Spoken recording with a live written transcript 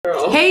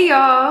Hey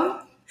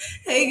y'all.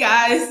 Hey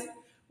guys,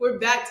 we're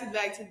back to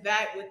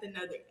back with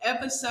another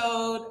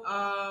episode.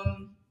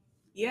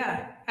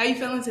 Yeah, how you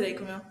feeling today,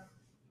 Camille?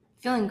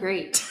 Feeling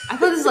great. I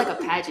feel this is like a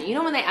pageant. You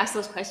know when they ask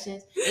those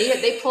questions,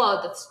 they pull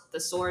out the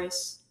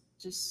thesaurus.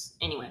 Just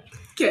anyway.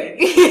 Okay.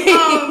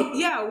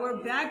 Yeah,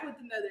 we're back with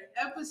another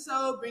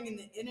episode, bringing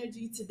the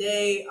energy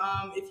today.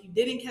 If you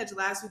didn't catch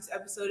last week's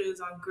episode, it was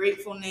on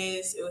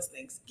gratefulness. It was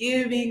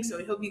Thanksgiving, so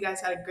we hope you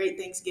guys had a great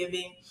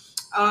Thanksgiving.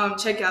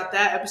 Check out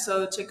that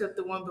episode. Check out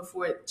the one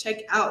before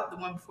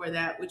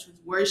that, which was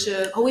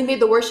worship. Oh, we made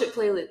the worship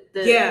playlist.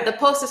 The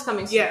post is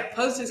coming soon. Yeah,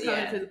 post is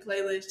coming for the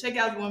playlist. Check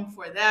out the one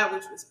before that,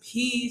 which was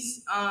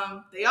peace.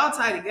 They all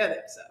tie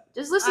together, so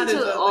just listen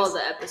to all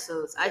the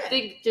episodes. Yeah. I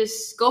think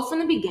just go from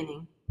the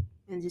beginning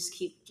and just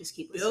keep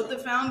listening. Build the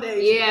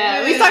foundation.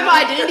 Yeah, we talk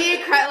about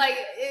identity and like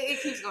it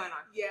keeps going on.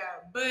 Yeah,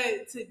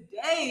 but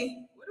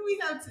today, what do we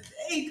have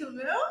today,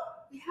 Camille?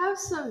 We have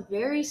some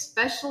very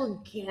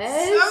special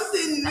guests.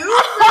 Something new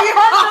for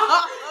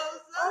y'all.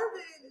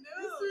 Something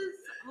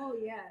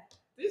new.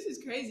 This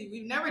is crazy.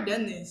 We've never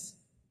done this.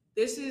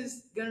 This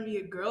is gonna be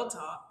a girl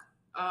talk.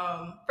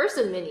 First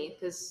of many,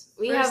 because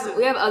we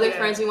have other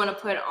friends we want to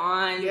put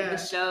on the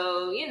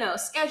show. You know,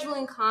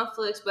 scheduling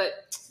conflicts,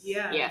 but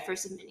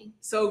first of many.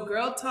 So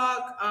girl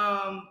talk.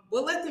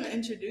 We'll let them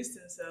introduce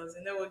themselves,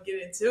 and then we'll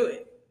get into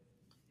it.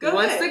 Who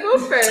wants to go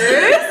first?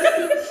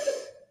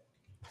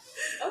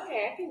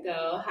 Okay, I can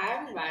go.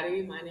 Hi,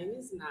 everybody. My name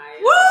is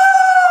Naya. Woo!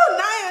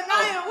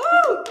 Naya,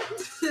 woo!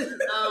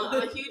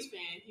 I'm a huge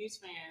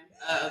fan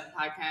of the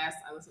podcast.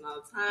 I listen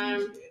all the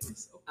time.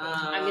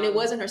 I mean, it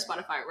wasn't her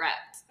Spotify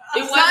Wrapped.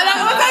 It wasn't.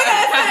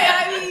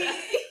 I mean,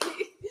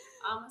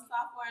 I'm a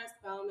sophomore at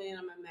Spelman.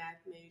 I'm a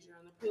math major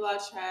on the pre-law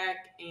track,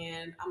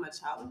 and I'm a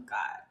child of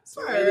God.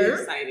 So I'm really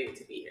excited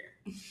to be here.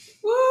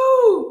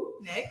 Woo!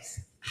 Next.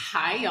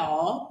 Hi,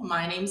 y'all.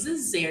 My name's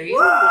Azaria.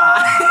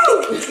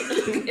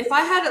 If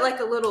I had like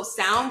a little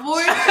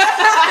soundboard,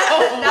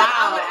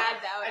 I would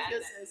add that. I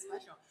feel so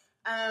special.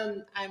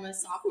 I'm a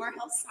sophomore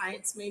health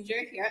science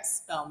major here at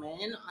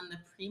Spelman on the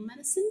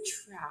pre-medicine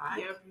track.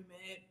 Yeah,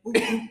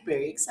 pre-med.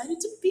 Very excited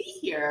to be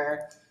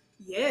here.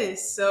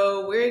 Yes,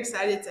 so we're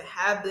excited to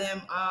have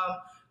them.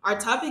 Our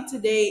topic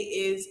today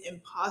is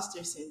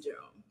imposter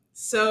syndrome.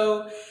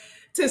 So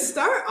to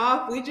start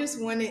off, we just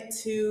wanted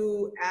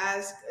to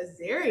ask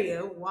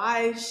Azaria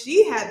why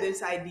she had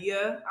this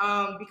idea,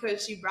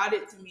 because she brought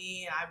it to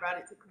me and I brought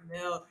it to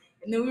Camille,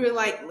 and then we were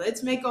like,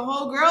 let's make a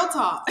whole girl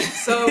talk.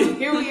 So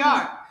here we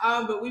are.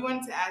 But we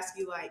wanted to ask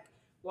you, like,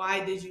 why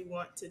did you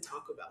want to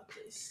talk about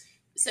this?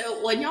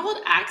 So when y'all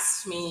had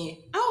asked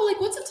me,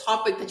 what's a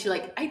topic that you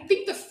like? I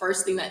think the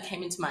first thing that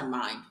came into my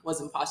mind was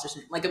imposter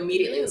syndrome. Like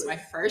immediately, it was my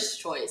first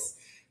choice.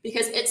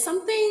 Because it's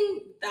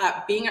something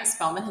that being at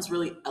Spelman has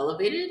really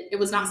elevated. It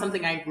was not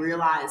something I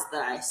realized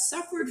that I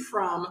suffered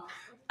from.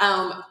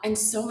 And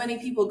so many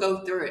people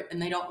go through it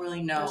and they don't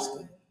really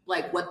know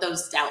like what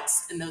those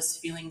doubts and those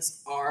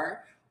feelings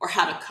are or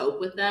how to cope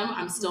with them.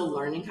 I'm still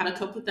learning how to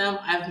cope with them.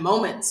 I have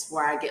moments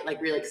where I get like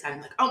really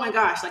excited, like, oh my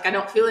gosh, like I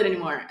don't feel it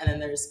anymore. And then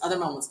there's other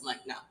moments I'm like,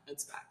 no,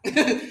 it's back.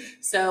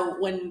 So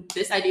when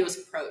this idea was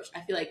approached,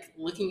 I feel like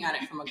looking at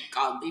it from a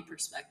godly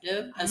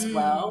perspective as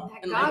well.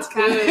 And God's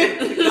good.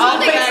 Something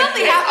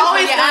happens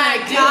always when I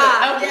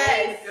do it.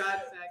 Okay.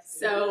 God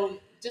so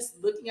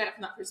just looking at it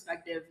from that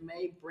perspective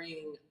may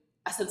bring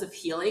a sense of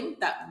healing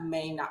that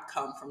may not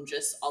come from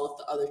just all of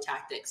the other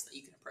tactics that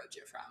you can approach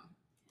it from.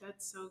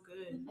 That's so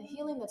good. A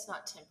healing that's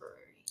not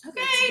temporary.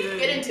 Okay,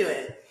 get into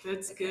it.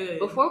 That's good.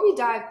 Before we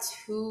dive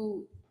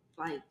too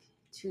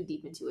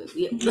deep into it,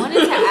 we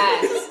wanted to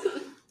ask,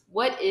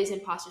 what is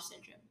imposter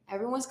syndrome?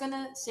 Everyone's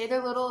gonna say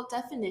their little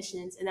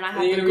definitions, and then I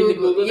have to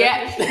Google.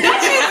 Yeah,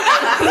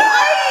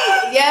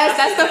 yes,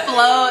 that's the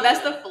flow.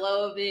 That's the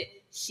flow of it.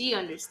 She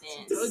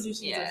understands. She told you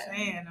she's a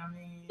fan. I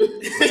mean,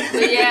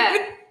 but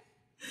yeah.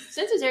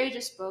 Since Azaria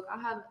just spoke, I'll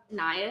have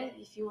Naya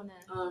if you want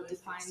to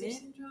define it.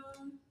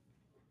 Syndrome?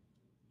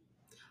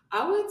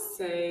 I would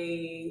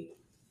say,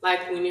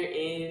 like, when you're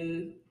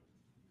in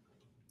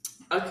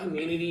a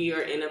community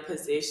or in a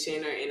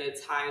position or in a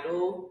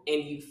title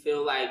and you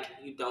feel like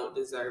you don't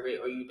deserve it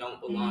or you don't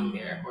belong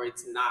there or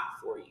it's not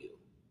for you.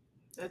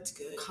 That's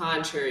good.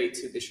 Contrary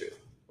to the truth.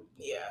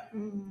 Yeah.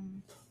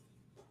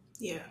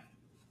 Yeah.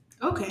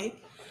 Okay.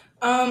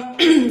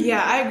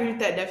 Yeah, I agree with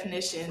that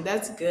definition.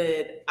 That's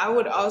good. I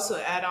would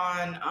also add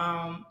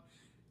on,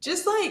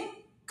 just like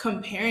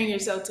comparing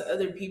yourself to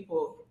other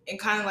people. And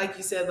kind of like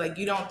you said, like,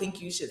 you don't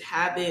think you should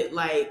have it,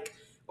 like,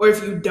 or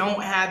if you don't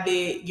have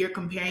it, you're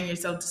comparing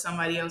yourself to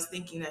somebody else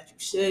thinking that you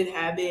should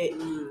have it.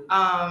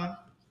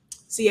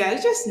 So yeah,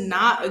 it's just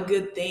not a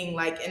good thing.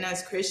 Like, and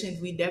as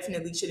Christians, we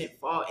definitely shouldn't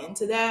fall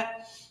into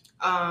that,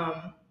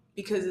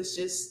 because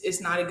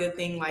it's not a good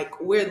thing. Like,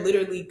 we're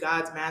literally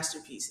God's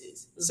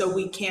masterpieces, so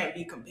we can't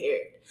be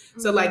compared.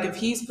 So like, if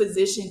he's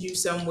positioned you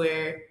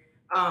somewhere,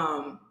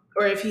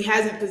 or if he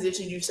hasn't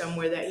positioned you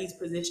somewhere that he's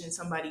positioned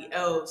somebody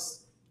else,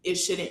 it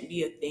shouldn't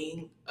be a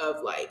thing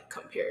of like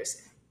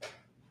comparison.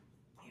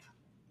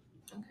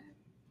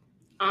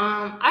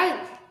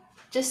 I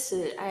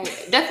I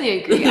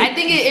definitely agree. I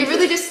think it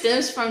really just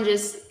stems from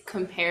just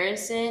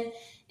comparison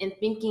and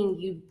thinking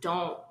you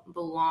don't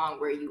belong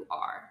where you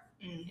are,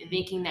 and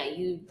thinking that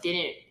you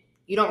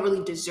don't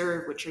really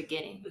deserve what you're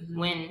getting.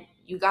 When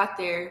you got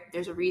there,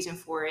 there's a reason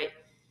for it.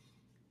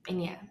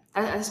 And yeah,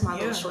 that's my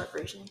little short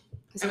version.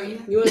 I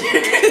mean,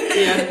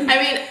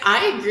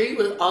 I agree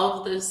with all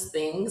of those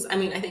things. I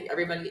mean, I think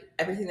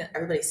everything that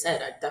everybody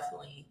said,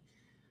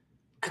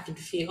 I can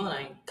feel and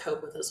I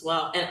cope with as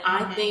well. And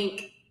I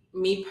think,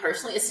 me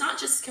personally, it's not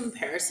just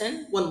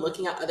comparison when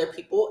looking at other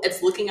people.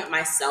 It's looking at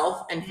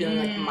myself and feeling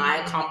like my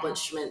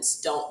accomplishments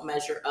don't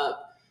measure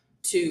up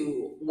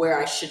to where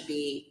I should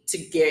be to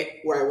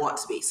get where I want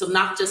to be. So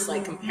not just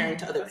like comparing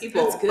to other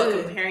people,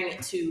 but comparing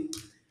it to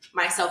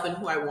myself and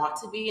who I want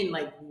to be and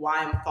like why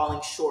I'm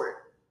falling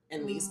short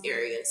in these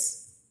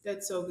areas.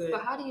 That's so good.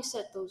 But how do you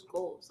set those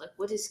goals? Like,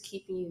 what is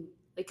keeping you,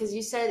 like, because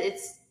you said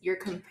you're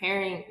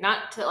comparing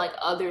not to like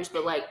others,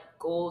 but like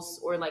goals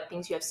or like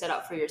things you have set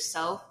out for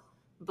yourself.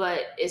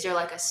 But is there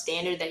like a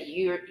standard that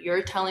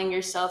you're telling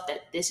yourself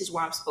that this is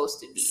where I'm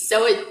supposed to be?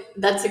 So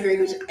that's a great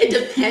question. It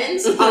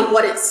depends on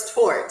what it's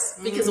towards.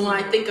 Because when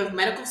I think of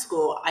medical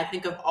school, I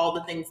think of all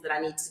the things that I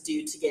need to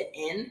do to get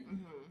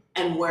in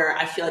and where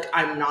I feel like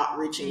I'm not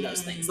reaching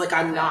those things. Like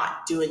I'm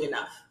not doing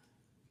enough.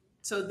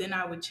 So then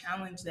I would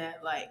challenge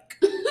that, like,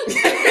 Not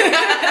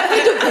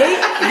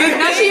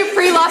you a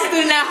pre-law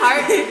student at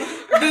heart.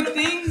 The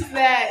things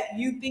that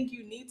you think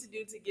you need to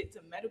do to get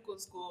to medical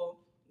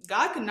school,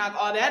 God can knock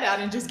all that out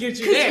and just get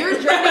you there. You're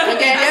driving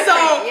again. So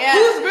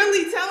who's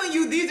really telling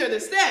you these are the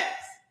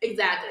steps?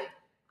 Exactly.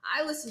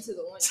 I listen to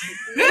the one.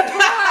 No,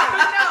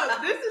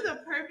 this is a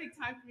perfect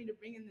time for me to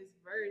bring in this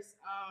verse.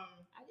 I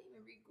didn't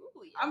even read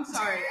Google yet. I'm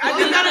sorry. I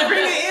just gotta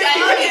bring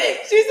it in.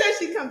 She said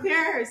she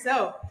compared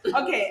herself.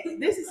 Okay,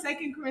 this is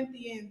 2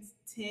 Corinthians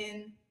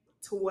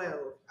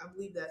 10:12. I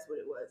believe that's what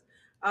it was.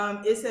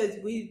 It says,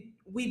 we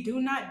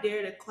do not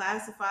dare to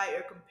classify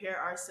or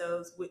compare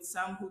ourselves with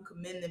some who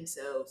commend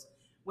themselves.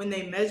 When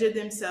they measure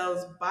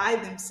themselves by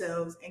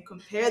themselves and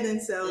compare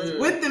themselves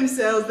with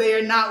themselves, they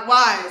are not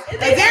wise.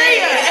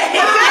 Azaria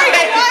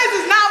wise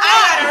is not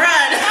wise.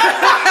 Run.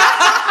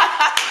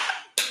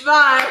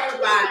 Bye.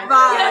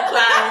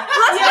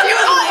 She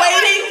was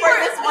waiting for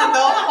this one the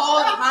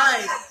whole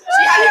time.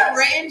 She had it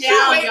written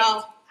down,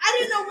 y'all. I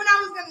didn't know when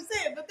I was gonna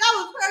say it, but that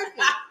was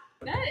perfect.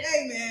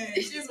 Hey man,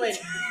 she was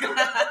waiting. You're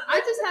gonna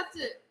have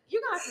to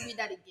read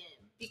that again.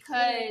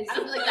 Because I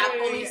feel like that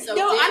only so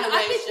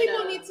I think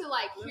people need to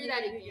like hear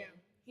that again.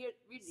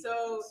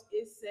 So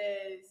it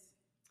says,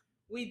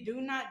 we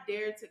do not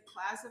dare to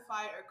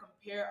classify or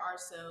compare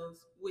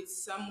ourselves with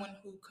someone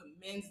who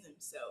commends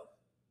themselves.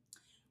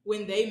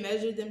 When they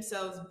measure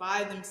themselves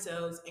by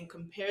themselves and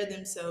compare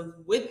themselves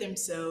with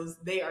themselves,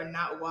 they are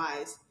not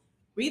wise.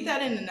 Read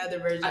that in another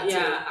version too.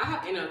 Yeah, I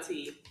have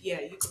NLT. Yeah,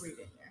 you can read it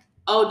there.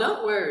 Oh,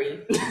 don't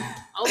worry.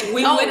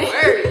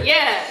 Worry.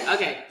 Yeah.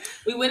 Okay.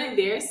 We wouldn't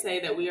dare say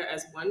that we are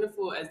as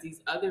wonderful as these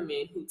other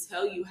men who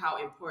tell you how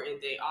important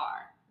they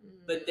are.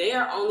 But they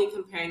are only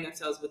comparing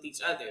themselves with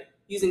each other,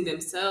 using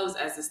themselves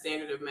as the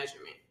standard of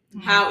measurement.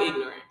 How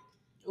ignorant.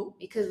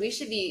 Because we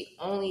should be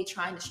only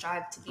trying to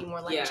strive to be more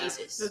like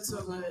Jesus. That's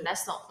so good.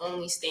 That's the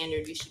only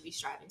standard we should be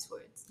striving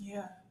towards.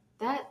 Yeah.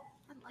 I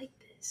like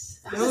this.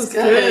 That was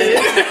good.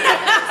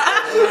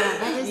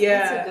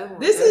 That's a good one.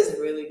 This is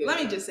really good. Let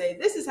me just say,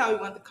 this is how we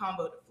want the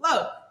combo to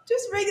flow.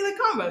 Just regular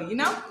combo, you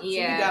know?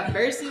 Yeah. So we got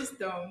verses,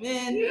 throw them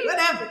in,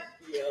 whatever.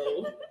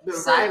 Yo, the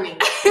So- rhyming.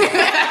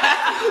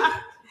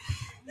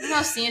 You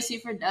know, CNC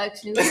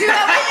Productions. The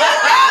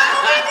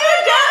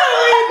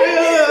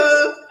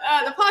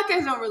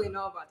podcast don't really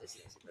know about the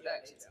CNC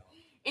Productions.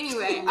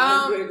 Anyway,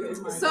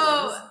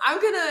 so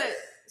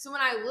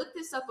when I looked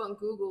this up on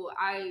Google,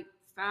 I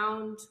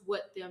found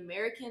what the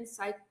American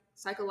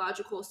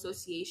Psychological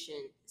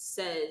Association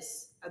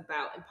says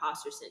about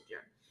imposter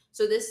syndrome.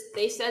 So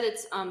they said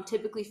it's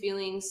typically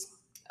feelings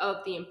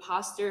of the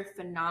imposter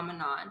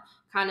phenomenon,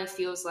 kind of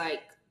feels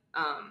like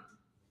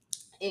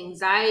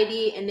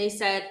anxiety, and they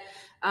said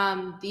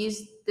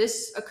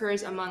this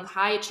occurs among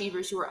high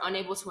achievers who are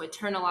unable to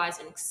internalize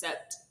and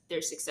accept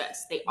their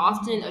success. They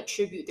often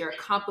attribute their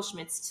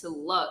accomplishments to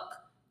luck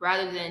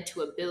rather than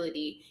to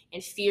ability,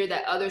 and fear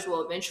that others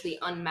will eventually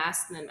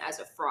unmask them as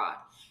a fraud.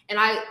 And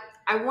I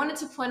wanted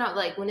to point out,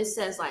 like, when it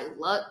says like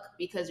luck,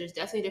 because there's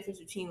definitely a difference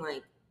between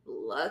like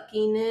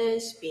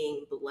luckiness,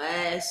 being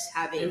blessed,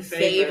 having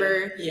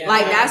favor. Yeah.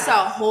 Like that's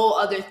a whole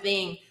other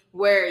thing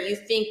where you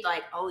think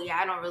like, oh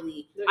yeah,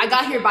 I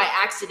got here by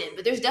accident,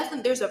 but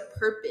there's a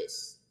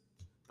purpose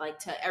like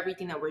to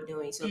everything that we're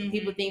doing. So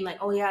people think like,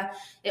 oh yeah,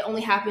 it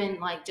only happened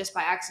like just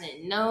by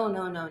accident. No.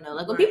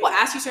 Like when people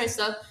ask you certain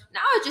stuff, now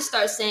I just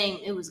start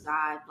saying it was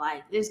God.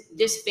 Like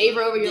this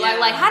favor over your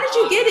life. Like how did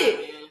you get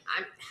it?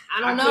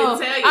 I don't know.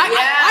 Couldn't tell you.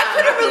 I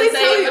couldn't really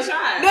tell you.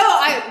 No,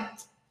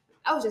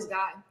 I was just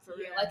God for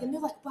real. Like, and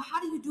they're like, but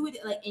how do you do it?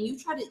 Like, and you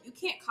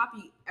can't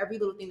copy every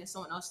little thing that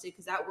someone else did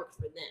because that worked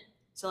for them.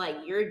 So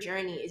like your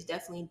journey is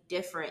definitely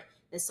different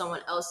than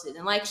someone else's.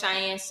 And like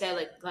Cheyenne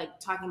said, like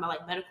talking about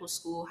like medical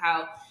school,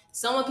 how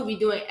someone could be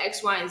doing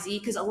X, Y, and Z,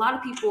 because a lot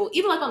of people,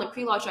 even like on the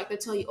pre-law track, they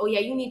tell you, oh yeah,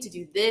 you need to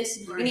do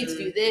this, you need to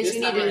do this,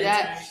 you need to do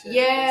that.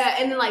 Yeah,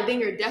 and then like then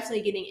you're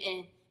definitely getting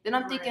in. Then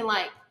I'm thinking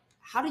like,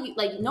 how do you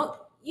like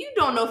you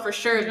don't know for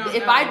sure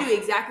if I do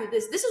exactly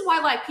this. This is why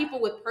like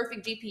people with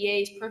perfect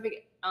GPAs, perfect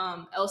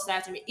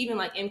LSATs, and even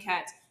like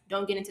MCATs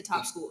don't get into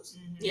top schools.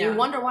 You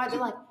wonder why. They're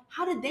like,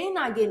 how did they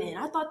not get in?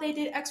 I thought they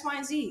did X, Y,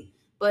 and Z.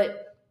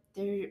 But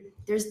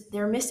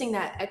they're missing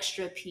that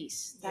extra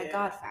piece, that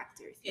God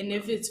factor. And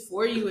if it's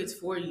for you, it's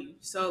for you.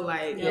 So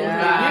like your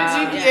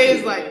GPA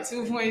is like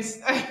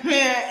 2.7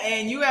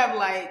 and you have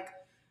like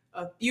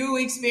a few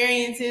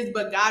experiences,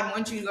 but God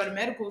wants you to go to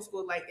medical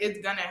school, like it's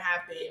gonna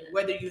happen.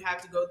 Whether you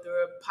have to go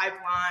through a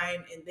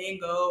pipeline and then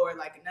go, or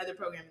like another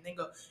program and then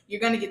go,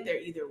 you're gonna get there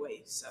either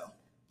way. So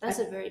that's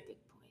a very big point.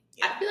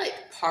 I feel like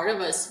part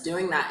of us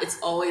doing that, it's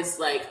always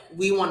like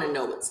we want to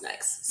know what's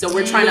next. So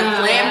we're trying to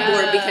plan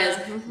for it because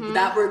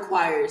that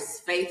requires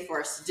faith for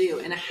us to do.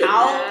 And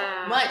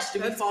how much do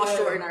we fall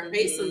short in our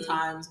faith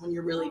sometimes when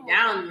you're really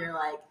down? You're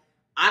like,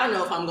 I don't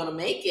know if I'm going to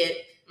make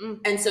it.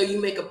 And so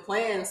you make a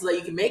plan so that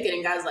you can make it.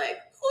 And God's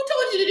like, who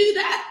told you to do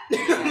that?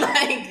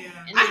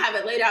 I have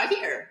it laid out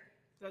here.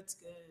 That's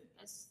good.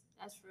 That's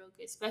real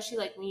good. Especially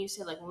like when you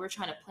said like when we're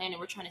trying to plan it,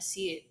 we're trying to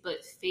see it.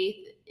 But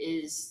faith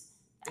is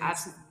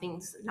absent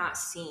things not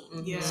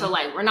seen. So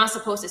like we're not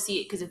supposed to see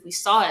it, because if we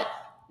saw it,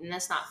 then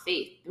that's not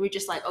faith. We're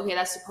just like, okay,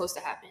 that's supposed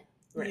to happen.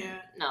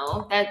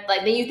 No, that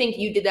like then you think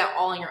you did that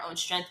all in your own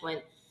strength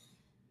when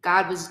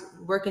God was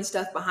working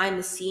stuff behind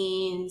the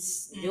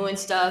scenes, doing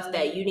stuff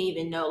that you didn't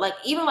even know. Like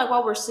even like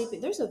while we're sleeping,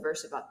 there's a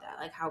verse about that,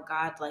 like how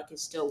God like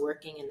is still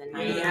working in the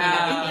night.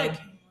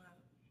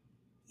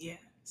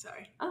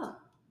 Sorry. Oh.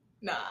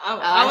 No,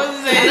 I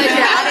wasn't saying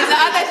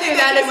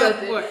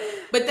that.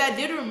 But that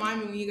did remind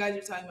me when you guys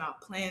were talking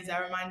about plans. That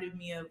reminded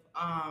me of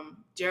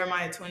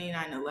Jeremiah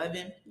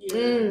 29:11.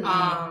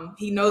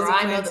 He knows the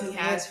plans he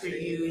has for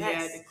you.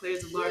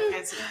 Declares the Lord,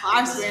 plans to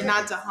prosper and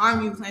not to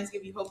harm you. Plans to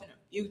give you hope in the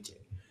future.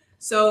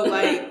 So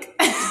like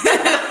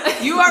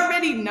you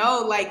already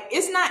know, like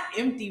it's not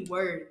empty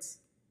words.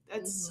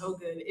 That's so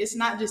good. It's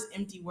not just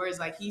empty words.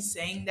 Like he's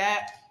saying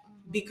that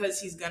because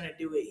he's gonna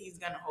do it. He's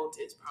gonna hold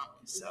to his promise.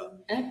 So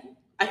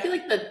I feel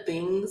like the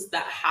things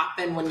that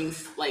happen when you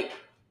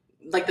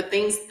like the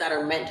things that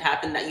are meant to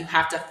happen that you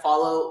have to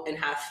follow and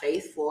have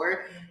faith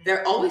for,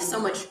 they're always so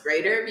much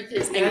greater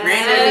because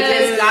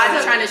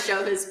God's trying to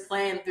show his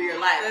plan through your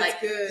life. That's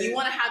like good. You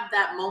want to have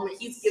that moment.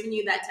 He's giving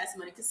you that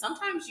testimony because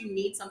sometimes you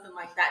need something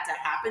like that to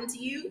happen to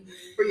you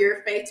for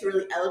your faith to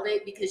really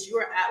elevate, because you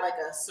are at like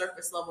a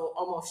surface level,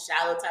 almost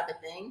shallow type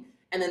of thing.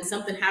 And then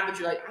something happens,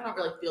 you're like, I don't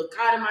really feel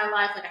God in my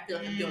life. Like I feel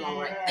like I'm doing all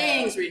the right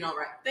things, reading all the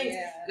right things,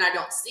 and I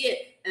don't see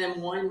it. And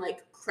then one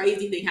like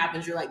crazy thing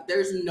happens, you're like,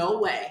 there's no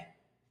way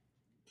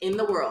in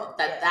the world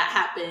that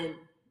happened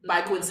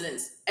by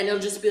coincidence. And it'll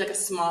just be like a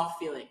small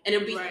feeling. And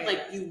it'll be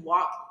like you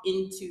walk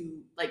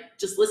into, like,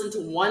 just listen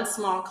to one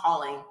small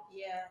calling.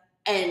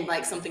 And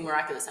like something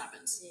miraculous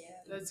happens.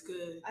 That's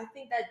good. I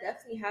think that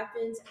definitely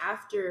happens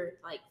after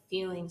like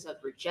feelings of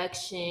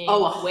rejection,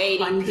 100%.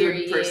 waiting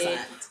period.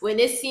 When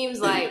it seems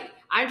like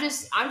I'm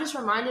just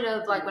reminded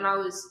of like when I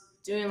was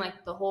doing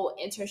like the whole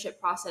internship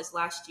process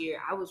last year.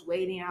 I was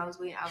waiting. I was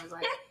like,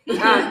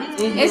 God,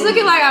 it's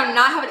looking like I'm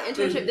not having an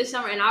internship this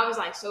summer. And I was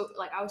like,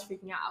 I was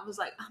freaking out. I was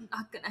like, I'm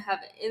not gonna have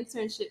an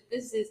internship.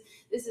 This is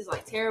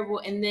like terrible.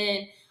 And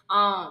then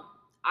I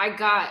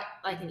got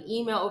like an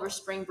email over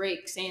spring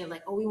break saying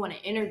like, oh, we want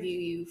to interview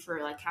you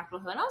for like Capitol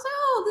Hill. And I was like,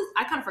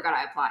 I kind of forgot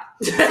I applied.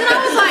 And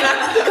I was like,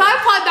 I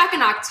applied back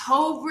in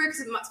October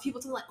because people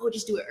told me like, oh,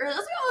 just do it early. I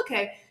was like, oh,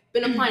 okay.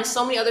 Been applying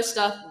so many other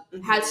stuff,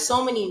 had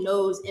so many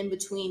no's in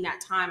between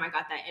that time I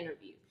got that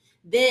interview.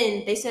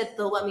 Then they said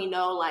they'll let me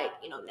know like,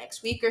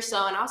 next week or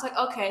so. And I was like,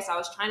 okay. So I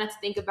was trying not to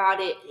think about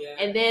it.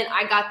 And then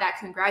I got that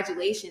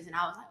congratulations and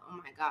I was like, oh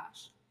my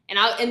gosh.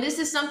 And this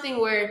is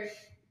something where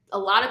a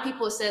lot of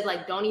people said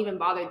like, don't even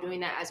bother doing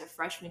that as a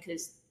freshman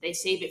because they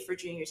save it for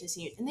juniors and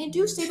seniors. And they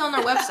do say it on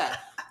their website.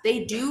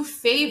 They do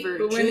favor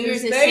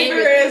juniors and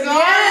seniors.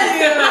 But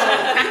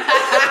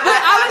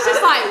I was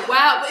just like,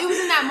 wow. But it was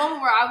in that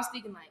moment where I was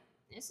thinking like,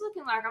 it's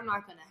looking like I'm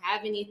not going to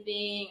have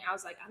anything. I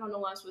was like, I don't know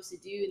what I'm supposed to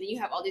do. And then you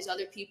have all these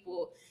other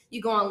people.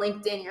 You go on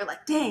LinkedIn and you're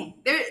like, dang,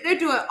 they're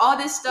doing all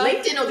this stuff.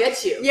 LinkedIn will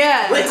get you.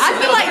 Yeah. I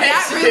feel like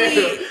that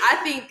really, I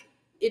think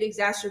it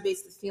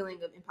exacerbates the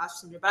feeling of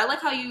imposter syndrome. But I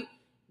like how you,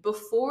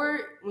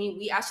 before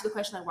we asked you the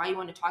question, like, why you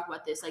want to talk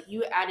about this, like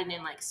you added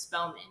in like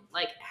Spelman,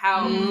 like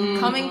how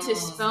coming to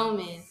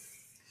Spelman.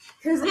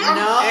 Because every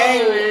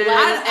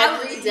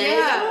day,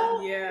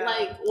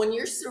 like when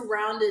you're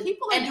surrounded,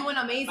 people are doing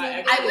amazing.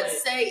 I would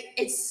say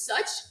it's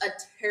such a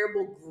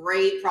terrible,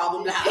 great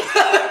problem to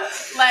have.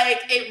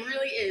 Like it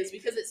really is,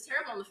 because it's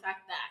terrible in the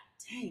fact that,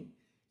 dang,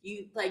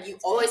 you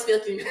always feel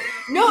like you're.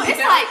 No, it's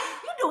like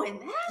you're doing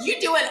that. You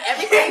doing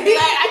everything. Like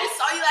I just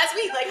saw you last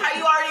week. like how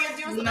you already are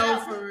doing something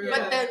else. For real.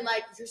 But then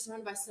like you're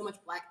surrounded by so much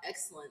Black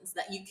excellence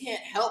that you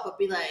can't help but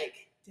be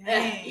like,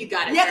 you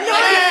got it. Yeah,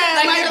 girl.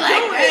 Like you're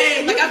like,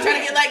 hey, like I'm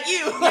trying to get like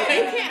you.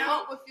 You can't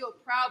help but feel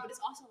proud, but it's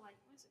also like,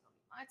 what's it gonna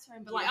be my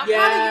turn. But like, I'm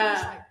probably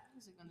just like,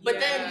 but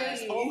then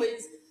there's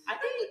always, I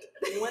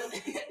think, when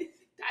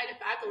tied it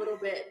back a little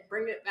bit,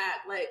 bring it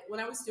back. Like when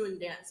I was doing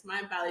dance,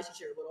 my ballet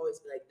teacher would always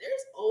be like,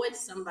 there's always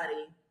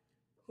somebody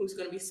who's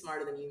going to be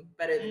smarter than you,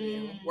 better than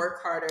you,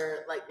 work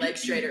harder, like leg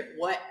straighter,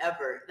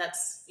 whatever.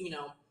 That's,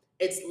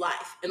 it's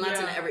life. And that's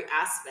in every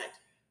aspect.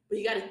 But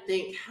you got to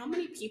think, how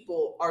many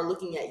people are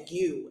looking at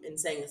you and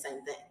saying the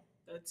same thing?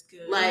 That's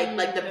good.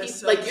 Like the people,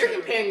 so like you're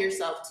comparing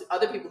yourself to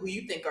other people who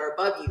you think are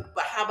above you.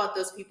 But how about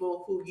those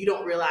people who you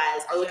don't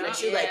realize are looking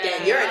at you like,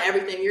 dang, you're in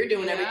everything, you're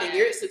doing everything,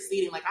 you're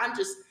succeeding. Like I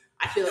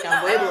feel like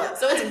I'm way below.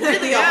 So it's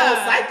really a whole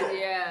cycle.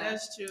 Yeah,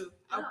 that's true.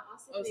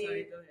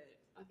 Sorry, go ahead.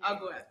 Okay. I'll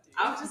go after you.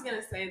 I was just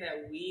gonna say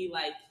that we,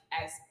 like,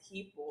 as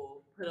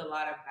people, put a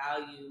lot of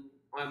value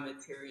on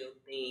material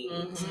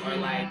things or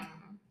like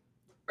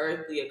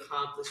earthly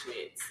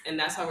accomplishments, and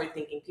that's why we're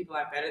thinking people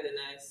are better than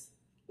us.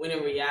 When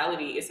in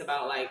reality, it's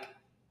about like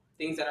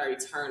things that are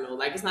eternal.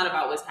 Like it's not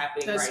about what's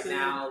happening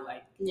now.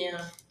 Like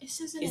it's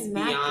just it's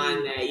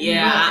beyond that.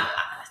 Yeah,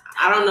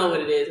 I don't know what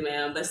it is,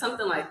 man, but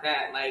something like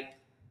that. Like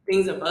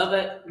things above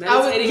it.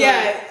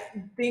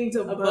 Things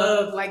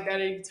above like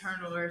that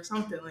eternal or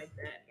something like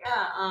that.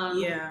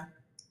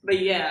 But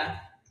yeah,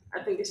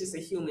 I think it's just a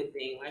human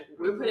thing. Like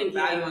we're putting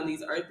value on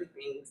these earthly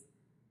things.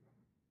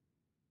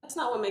 That's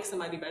not what makes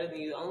somebody better than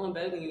you. The only one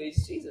better than you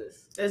is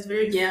Jesus. That's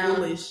very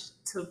foolish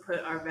to put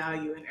our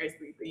value in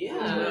earthly things.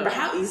 Yeah, but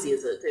how easy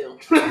is it too?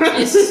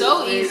 It's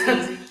so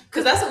easy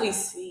because that's what we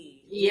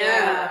see.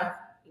 Yeah.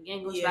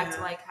 Again, goes back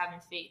to like having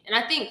faith, and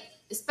I think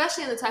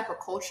especially in the type of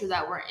culture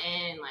that we're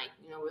in, like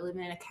we're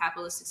living in a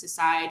capitalistic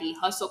society.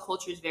 Hustle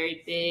culture is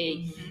very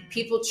big.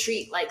 People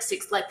treat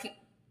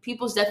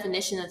people's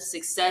definition of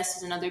success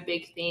is another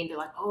big thing. They're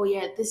like, oh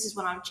yeah, this is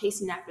what I'm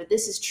chasing after.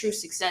 This is true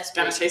success.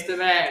 Gotta chase the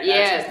bag.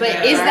 Yeah,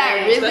 but is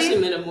that really? Especially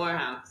men of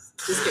Morehouse.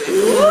 Just kidding.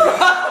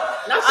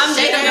 I'm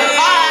shaking the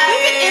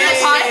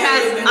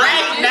podcast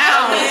right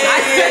now.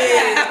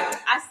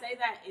 I say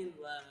that in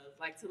love,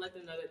 like to let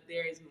them know that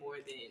there is more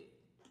than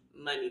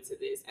money to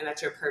this, and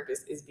that your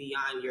purpose is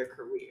beyond your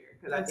career.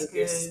 Because I think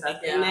you're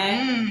stuck in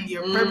that.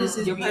 Your purpose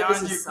is beyond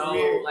your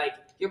career. Like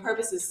your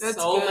purpose is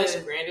so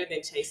much grander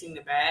than chasing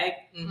the bag.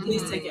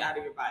 Please take it out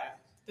of your bio.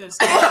 That's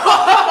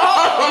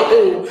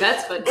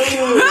funny. If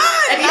you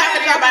have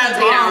to drop out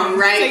down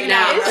right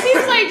now. It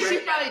seems like she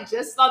probably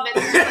just saw that.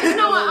 You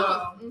know what?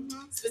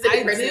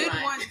 I did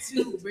want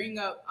to bring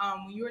up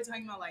when you were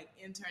talking about like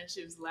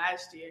internships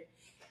last year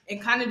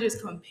and kind of just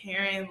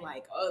comparing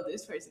like, oh,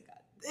 this person got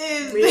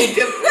this.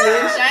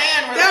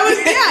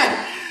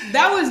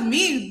 That was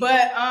me.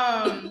 But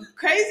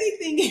crazy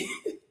thing is,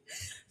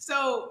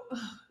 so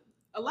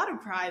a lot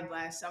of pride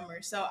last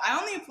summer. So I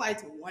only applied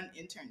to one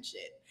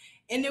internship.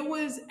 And it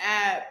was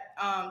at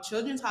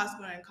Children's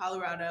Hospital in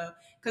Colorado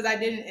because I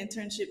did an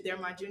internship there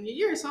my junior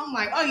year. So I'm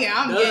like, oh yeah,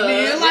 I'm getting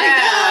it. Like,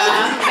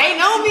 they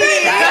know me.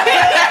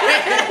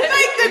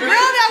 Like the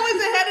girl that was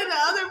the head of the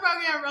other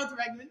program wrote the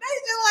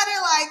recommendation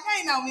letter. Like,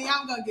 they know me.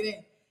 I'm going to get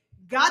in.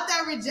 Got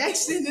that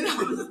rejection. And I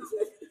was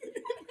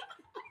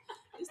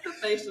it's the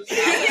facial shot.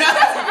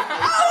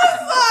 I was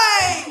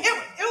like,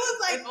 it was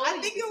like, I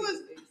think it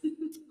was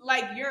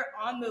like you're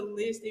on the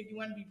list if you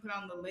want to be put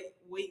on the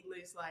wait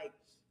list, like,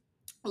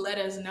 let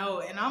us know.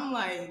 And I'm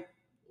like,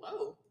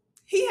 whoa,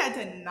 he had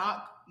to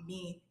knock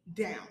me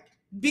down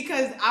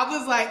because I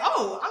was like,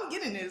 oh, I'm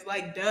getting this,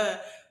 like, duh.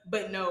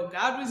 But no,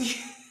 God was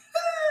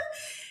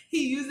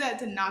he used that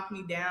to knock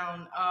me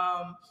down.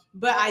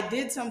 But I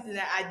did something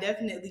that I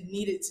definitely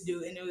needed to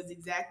do, and it was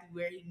exactly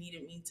where he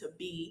needed me to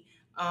be.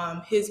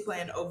 His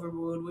plan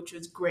overruled, which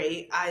was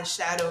great. I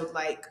shadowed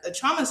like a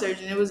trauma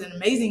surgeon. It was an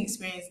amazing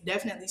experience,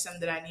 definitely something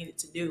that I needed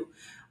to do.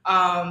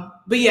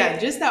 But yeah,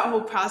 just that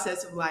whole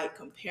process of like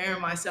comparing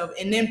myself,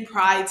 and then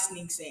pride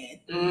sneaks in.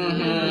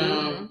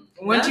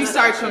 Once you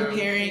start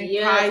comparing,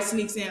 pride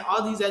sneaks in,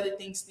 all these other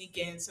things sneak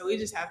in. So we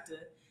just have to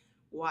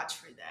watch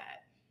for that.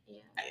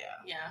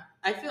 Yeah.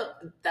 I feel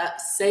that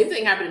same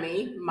thing happened to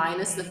me,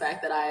 minus the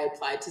fact that I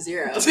applied to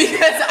zero because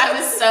I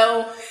was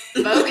so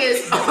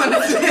focused on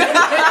I'm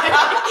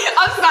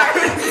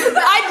sorry.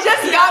 I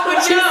just got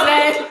what you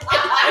said.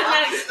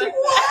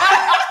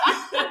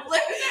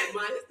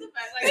 Minus the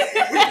fact,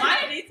 like,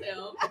 minor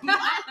detail.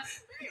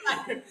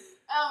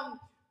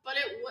 But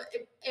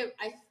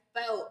I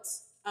felt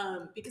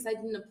because I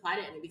didn't apply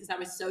to any because I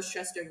was so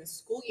stressed during the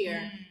school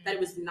year that it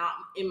was not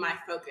in my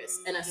focus.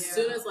 And as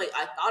soon as like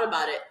I thought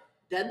about it,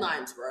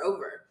 deadlines were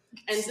over.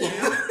 And so,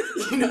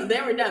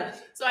 they were done.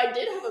 So I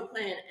did have a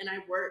plan, and I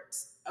worked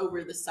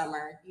over the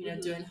summer,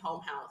 doing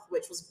home health,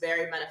 which was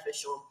very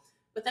beneficial.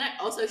 But then I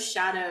also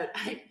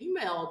I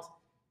emailed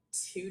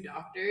 2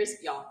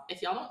 doctors. Y'all,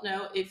 if y'all don't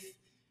know, if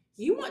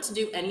you want to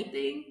do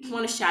anything, you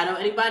want to shadow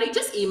anybody,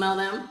 just email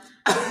them.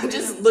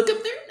 Just look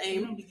up their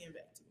name.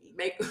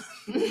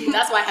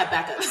 That's why I have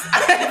backups.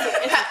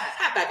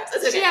 Have backups.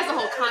 That's okay. She has a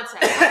whole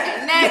contact.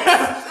 Next.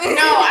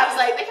 No, I was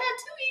like, they have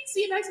 2 weeks to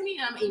get back to me,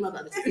 and I'm emailed the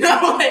other 2.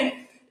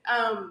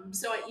 No,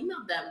 so I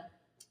emailed them.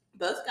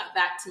 Both got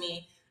back to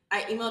me.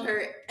 I emailed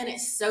her, and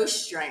it's so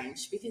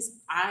strange because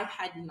I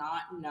had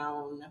not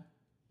known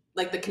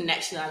like the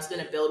connection that I was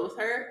going to build with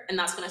her, and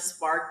that's going to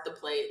spark the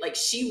play. Like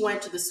she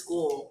went to the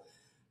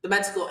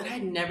med school, and I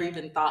had never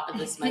even thought of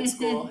this med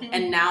school,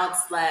 and now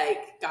it's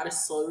like God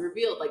is slowly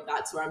revealed, like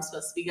that's where I'm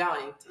supposed to be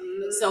going.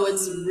 So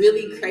it's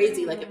really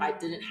crazy. Like if I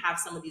didn't have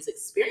some of these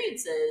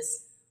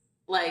experiences,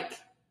 like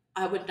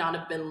I would not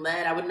have been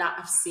led. I would not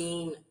have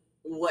seen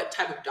what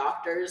type of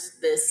doctors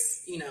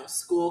this,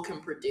 school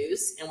can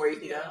produce and where you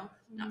can go.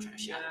 I'm not trying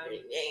to shout out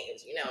any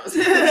names, No one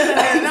say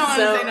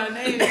no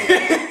names.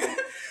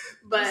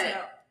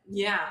 But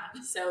yeah,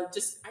 so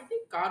just I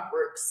think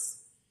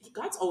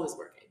God's always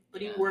working,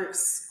 but he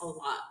works a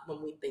lot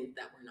when we think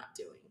that we're not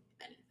doing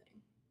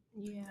anything.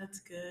 Yeah, that's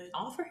good.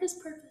 All for his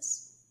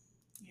purpose.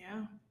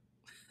 Yeah.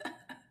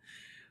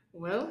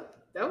 Well,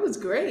 that was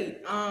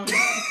great.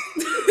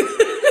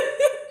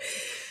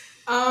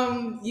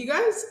 You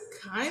guys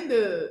I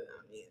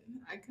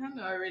kind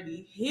of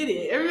already hit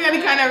it.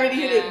 Everybody kind of already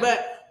hit it,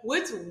 but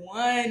what's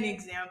one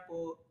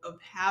example of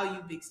how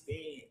you've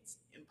experienced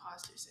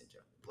imposter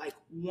syndrome? Like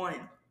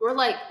one. Or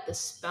like the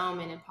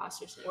Spelman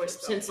imposter syndrome.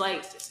 Since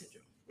like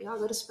we all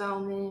go to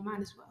Spelman,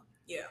 might as well.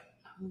 Yeah.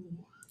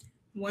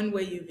 One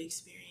way you've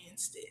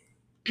experienced it.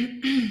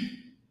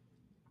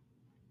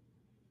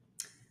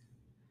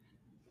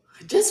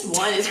 Just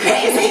one is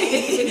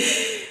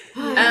crazy.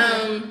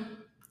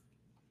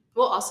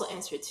 We'll also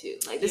answer two.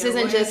 Like this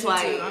isn't just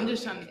like two. I'm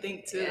just trying to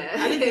think too.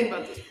 I didn't think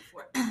about this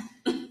before.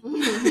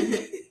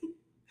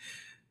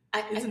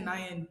 It's an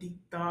in deep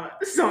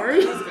thought.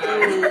 Sorry.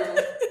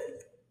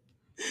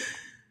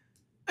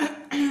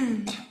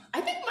 I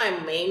think my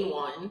main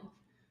one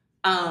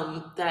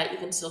that I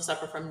even still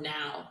suffer from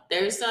now.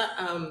 There's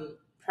a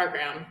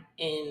program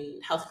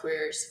in health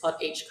careers called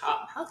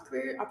HCOP, Health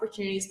Career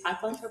Opportunities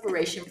Pipeline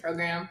Preparation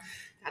Program.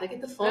 Gotta get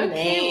the full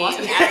name.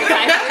 Walking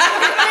advertising.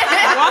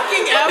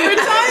 Walking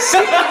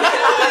advertising?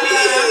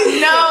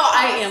 No,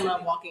 I am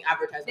a walking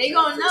advertising. They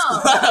gonna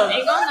know.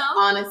 They gonna know.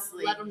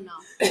 Honestly. Let them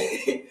know.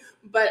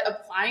 But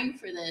applying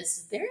for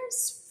this,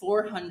 there's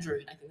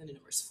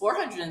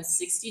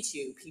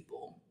 462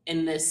 people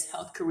in this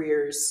health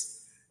careers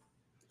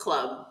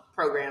club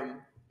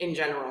program in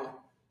general.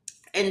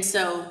 And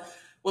so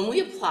when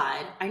we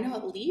applied, I know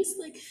at least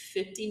like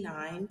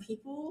 59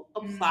 people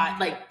applied,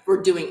 like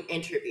we're doing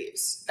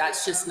interviews.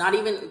 That's just not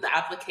even the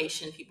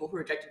application people who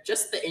rejected,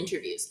 just the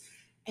interviews.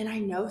 And I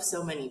know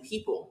so many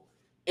people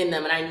in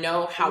them, and I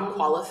know how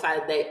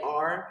qualified they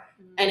are.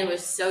 And it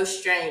was so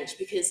strange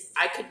because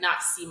I could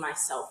not see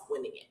myself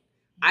winning it.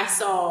 I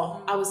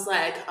was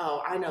like,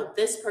 oh, I know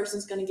this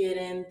person's going to get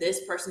in,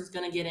 this person's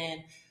going to get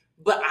in.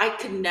 But I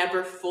could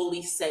never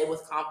fully say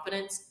with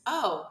confidence,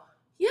 oh,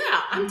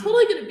 yeah, I'm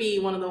totally going to be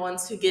one of the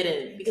ones who get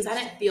in, because I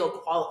didn't feel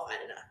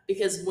qualified enough.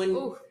 Because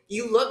when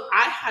you look,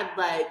 I had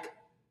like,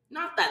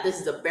 not that this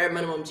is a bare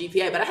minimum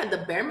GPA, but I had the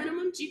bare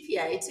minimum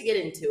GPA to get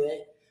into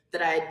it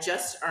that I had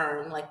just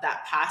earned like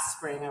that past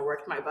spring. I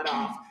worked my butt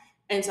off.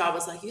 And so I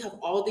was like, you have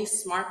all these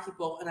smart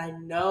people, and I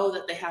know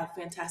that they have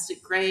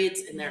fantastic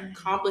grades and their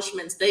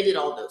accomplishments. They did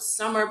all those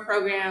summer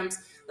programs.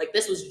 Like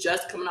this was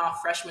just coming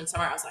off freshman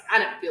summer. I was like, I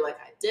didn't feel like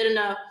I did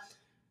enough.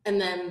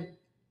 And then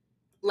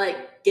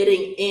like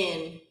getting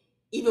in,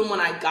 even when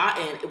I got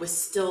in, it was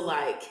still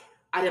like,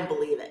 I didn't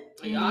believe it.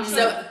 So I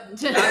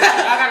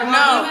got a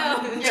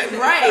wrong email.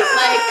 Right.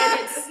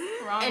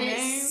 Wrong name.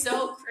 It's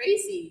so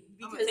crazy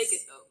because I'm gonna take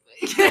it though.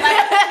 like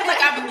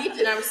I believed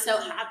it, and I was so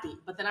happy.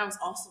 But then I was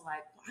also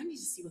like, well, I need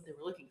to see what they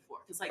were looking for,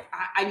 because like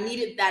I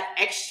needed that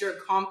extra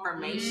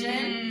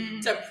confirmation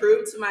to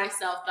prove to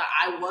myself that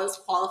I was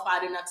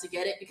qualified enough to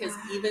get it. Because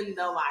even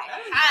though I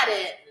had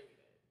it,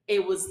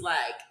 it was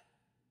like,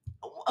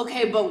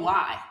 okay, but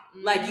why?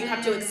 Like you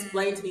have to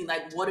explain to me,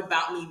 like, what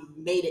about me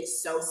made it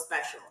so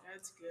special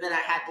that I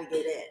had to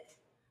get in.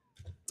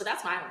 So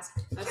that's my answer.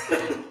 That's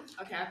good.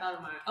 Okay, I thought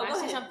of mine. Can I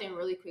say something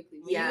really quickly?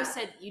 When you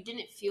said you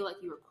didn't feel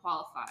like you were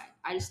qualified,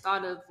 I just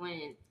thought of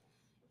when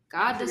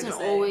God doesn't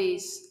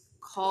always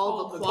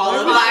call the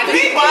qualified.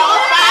 He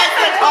qualifies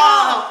the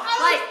call.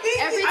 Like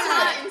every I'm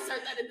time. gonna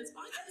insert that in this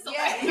podcast.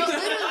 Yeah, no,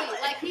 literally,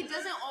 like he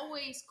doesn't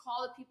always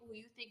call the people who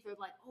you think they're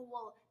like, oh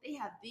well, they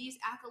have these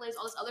accolades,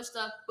 all this other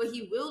stuff, but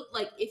he will,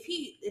 like, if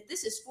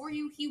this is for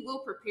you, he will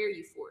prepare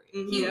you for it.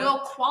 He will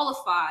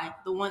qualify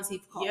the ones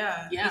he's called.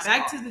 Yeah.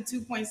 Back to the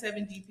 2.7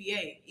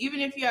 GPA.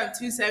 Even if you have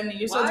 270,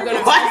 you're supposed to go to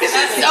it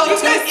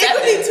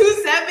could be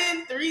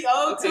 27, 30,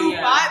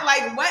 25,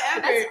 like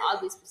whatever. That's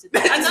oddly specific.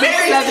 That's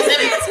very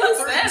specific.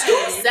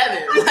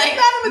 27. Like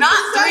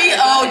not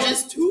 30,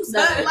 just 27.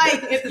 But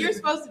like if you're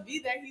supposed to be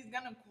there, he's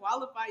gonna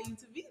qualify you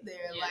to be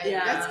there. Like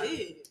that's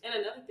it. And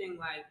another thing,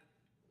 like,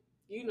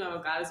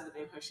 God is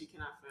within her, she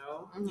cannot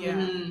fail. Yeah.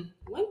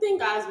 One thing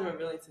God has been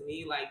revealing to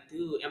me, like,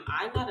 dude, am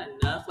I not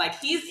enough? Like,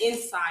 he's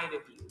inside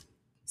of you.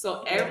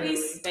 So every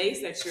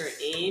space that you're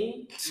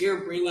in,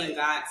 you're bringing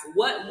God.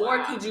 What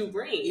more could you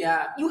bring?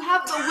 Yeah. You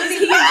have the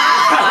winning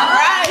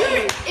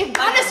Right. If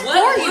God is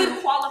what for you,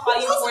 would qualify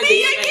you for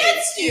be the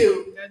against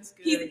you? That's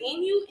good. He's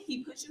in you.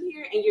 He put you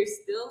here, and you're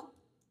still.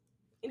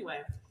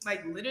 Anyway,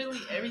 like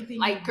literally everything.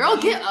 Like, girl,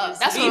 get up.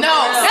 That's what stand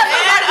up.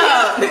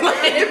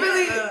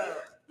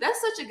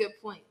 That's such a good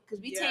point.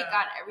 because we take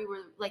God everywhere.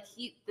 Like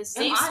the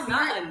same spirit.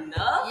 Not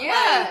enough?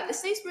 Yeah, the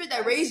same spirit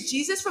that raised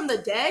Jesus from the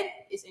dead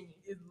is in you.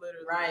 It's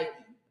literally right.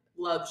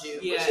 Loves you.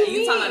 Yeah,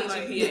 you talking about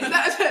GPA.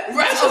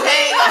 Right,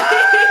 okay.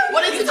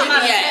 What is the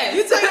GPA?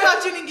 You talking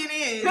about you didn't get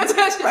in.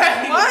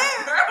 Right.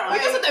 What? Girl, You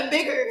got something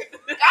bigger.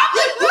 I'm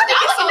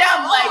looking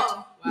down like,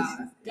 wow.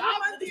 God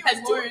has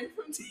Lauren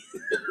from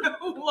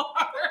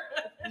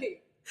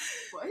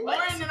What?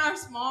 Lauren in our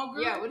small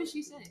group. Yeah, what did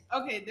she say?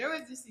 Okay, there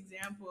was this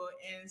example,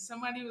 and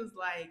somebody was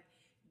like,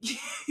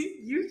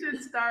 you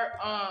should start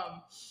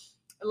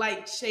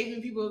like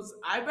shaving people's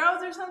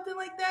eyebrows or something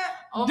like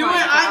that. Oh doing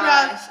my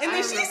eyebrows. gosh, And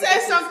then she said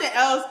something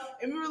else,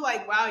 and we were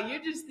like, wow,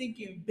 you're just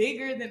thinking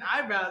bigger than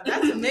eyebrows.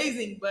 That's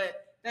amazing,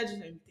 but that just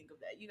made me think of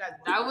that. You guys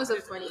That was a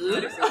funny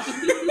conversation.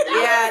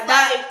 Yeah,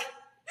 that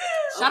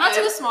shout out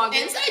to the small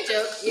group. Inside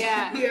joke.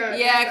 Yeah,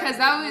 because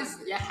that was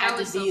had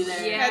to be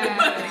there. Yeah,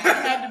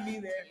 had to be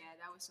there. Yeah,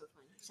 that was so funny.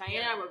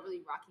 Cheyenne and I were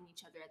really rocking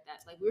each other at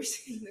that. Like we were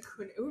sitting in the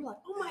corner, and we were like,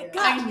 "Oh my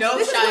god, I know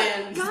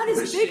Cheyenne. God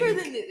is bigger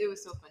than this." It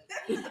was so funny.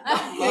 They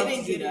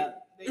didn't get it.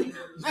 They didn't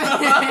get it.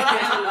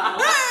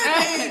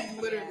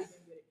 They literally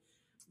didn't get it.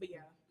 But yeah.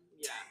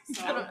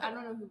 So, I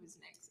don't know who was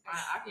next.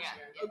 I can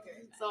share.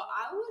 Okay. So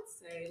I would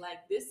say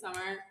like this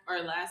summer or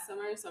last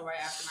summer, so right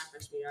after my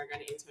freshman year, I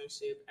got an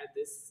internship at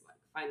this like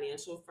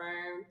financial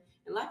firm.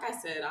 And like I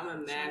said, I'm a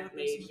math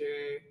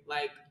major.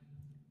 Like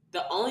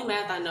the only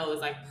math I know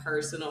is like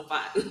personal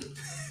finance.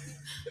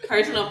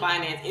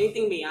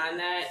 Anything beyond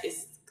that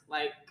is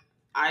like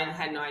I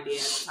had no idea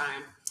at the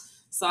time.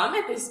 So I'm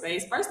at this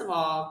space. First of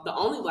all, the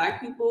only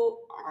Black people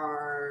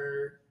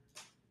are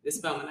the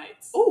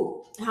Spelmanites.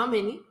 Oh, how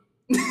many?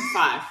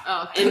 5.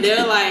 Oh, okay. And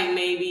they're like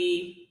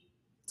maybe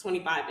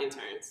 25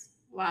 interns.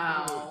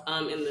 Wow.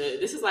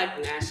 This is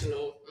like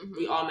national. Mm-hmm.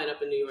 We all met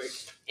up in New York.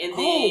 And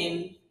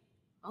then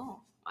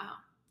wow.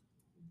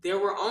 There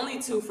were only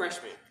 2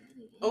 freshmen.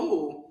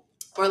 Oh.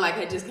 Or like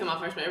had just come out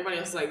freshman. Everybody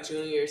else was like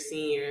junior,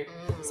 senior.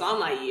 So I'm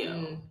like,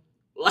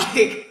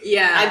 like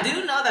I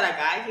do know that I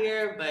got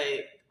here,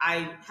 but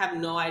I have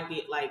no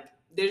idea. Like,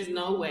 there's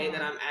no way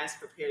that I'm as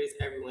prepared as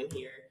everyone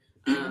here.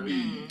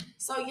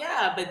 So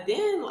yeah, but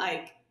then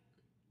like,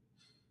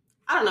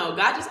 I don't know.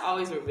 God just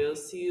always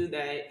reveals to you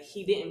that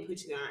He didn't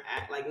put you there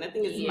on like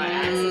nothing is by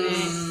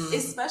accident.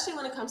 Especially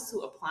when it comes to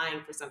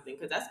applying for something,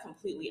 because that's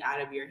completely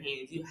out of your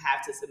hands. You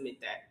have to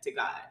submit that to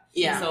God.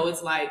 Yeah. So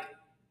it's like,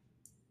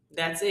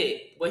 that's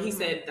it. What He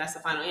said, that's the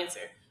final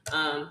answer.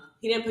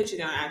 He didn't put you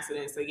there on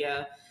accident. So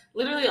yeah.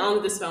 Literally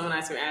only the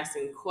Spelmanites were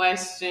asking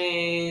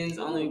questions,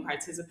 only we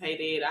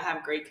participated. I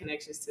have great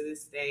connections to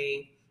this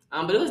day.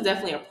 But it was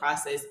definitely a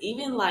process.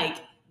 Even like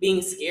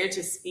being scared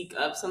to speak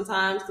up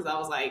sometimes because I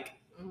was like,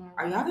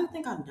 are y'all gonna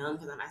think I'm dumb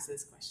because I'm asking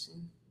this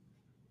question?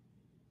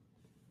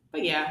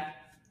 But yeah,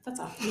 that's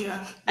all.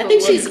 Yeah. I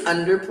think she's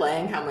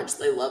underplaying how much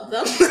they love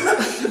them.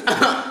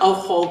 A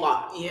whole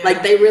lot. Yeah.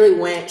 Like they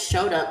really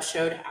showed up,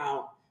 showed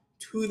out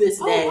to this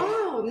day.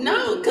 Oh, wow.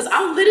 No, because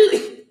I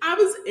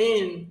was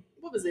in,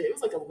 what was it? It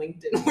was like a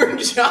LinkedIn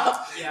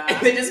workshop. Yeah.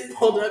 And they just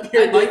pulled up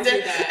your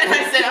LinkedIn. And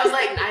I was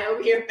like, "Nah,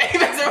 over here,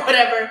 famous or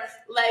whatever."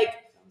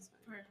 Like,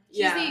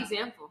 she's the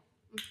example.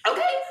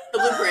 Okay. The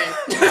blueprint.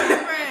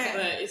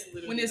 But it's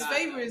literally when His God.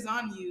 favor is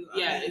on you,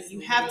 it's you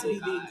have to be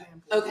literally the God.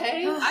 example.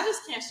 Okay. I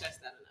just can't stress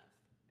that enough.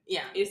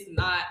 Yeah. It's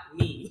not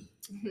me.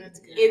 That's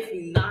good. It's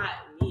not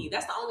me.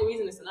 That's the only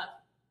reason it's enough.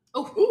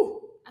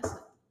 Oh, that's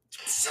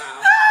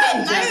Wow.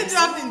 Now you're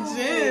dropping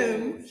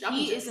gems.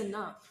 He is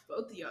enough.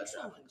 Both of y'all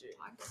dropping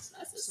gems.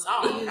 That's a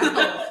song.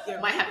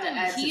 Might have to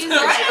add. He to is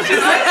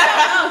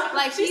enough.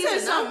 like She he said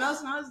is something enough.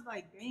 else, and I was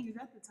like, "Dang, is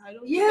that the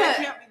title? Yeah. That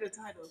can't be the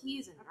title." He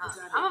is enough.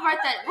 I'm gonna write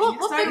that. We'll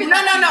figure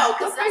No. We'll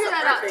Because figure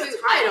that out too.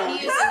 title.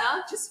 He is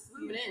enough. Just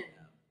flip it in.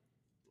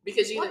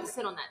 Because you We'll have to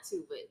sit on that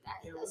too, but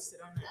Yeah, we'll sit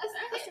on that.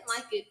 that's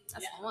like it.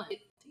 That's one.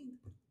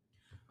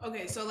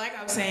 Okay, so like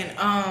I was saying,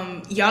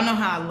 y'all know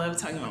how I love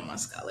talking about my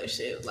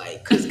scholarship,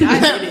 like, cause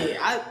God did it.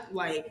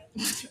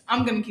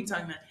 I'm gonna keep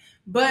talking about it.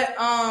 But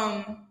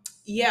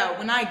yeah,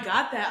 when I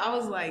got that, I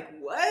was like,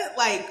 what?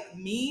 Like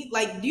me?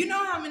 Like, do you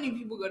know how many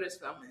people go to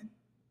Spelman?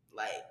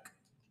 Like,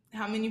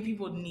 how many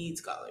people need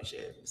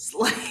scholarships?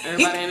 Like,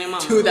 Everybody and their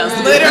mama.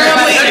 2,000.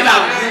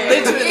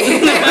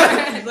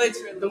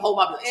 Literally. The whole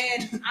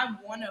population. And I'm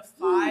one of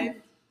 5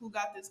 who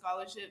got this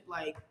scholarship.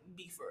 Like,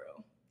 be for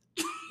real.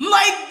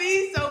 Like,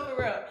 be so for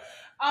real.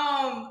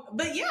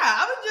 But yeah,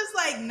 I was just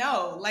like,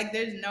 no, like,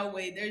 there's no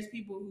way. There's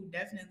people who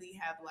definitely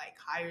have like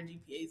higher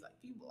GPAs, like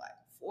people like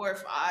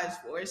 4.5s,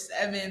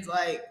 4.7s.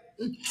 Like,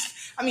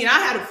 I mean, I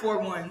had a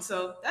 4.1,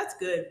 so that's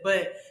good.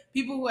 But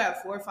people who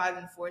have 4.5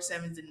 and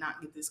 4.7s did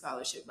not get this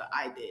scholarship, but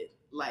I did.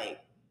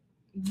 Like,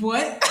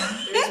 what?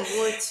 There's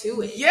more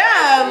to it.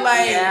 Yeah,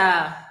 like,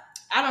 Yeah.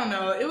 I don't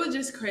know. It was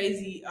just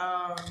crazy.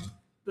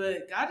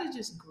 But God is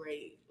just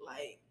great.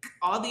 Like,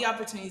 all the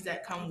opportunities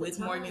that come with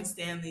Morgan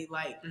Stanley,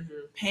 like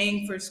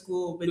paying for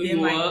school, but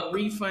then like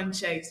refund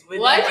checks.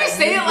 Why'd you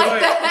say it like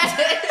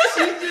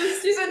that?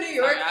 She's in New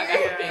York. Sorry,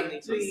 I got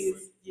family too.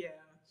 Yeah.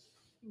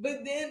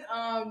 But then,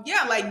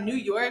 yeah, like New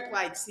York,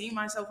 like seeing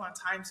myself on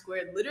Times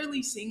Square,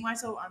 literally seeing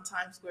myself on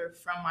Times Square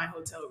from my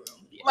hotel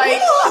room.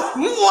 Like,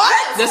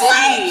 what? The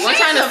sea. What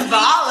kind of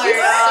baller?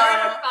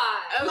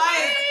 Certified.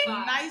 Like,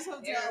 nice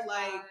hotel,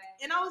 like,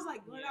 and I was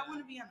like, Lord, I want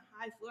to be on a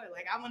high floor.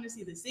 Like, I want to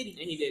see the city.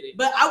 And he did it.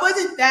 But I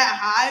wasn't that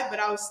high, but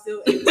I was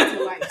still able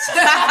to, like, actually,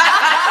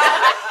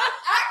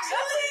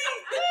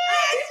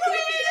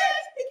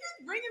 he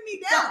kept bringing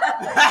me down.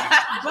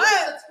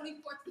 But,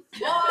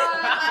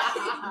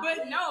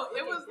 but no,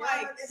 it was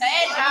like,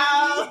 Hey,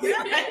 now.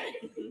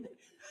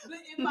 But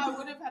if I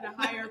would have had a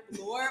higher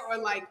floor or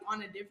like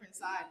on a different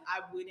side, I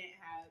wouldn't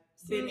have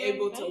been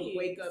able to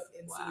wake up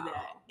and see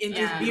that and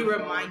just be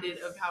reminded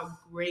of how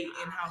great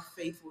and how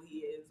faithful he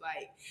is.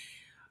 Like,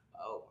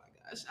 oh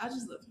my gosh, I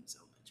just love him so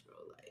much, bro.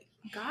 Like,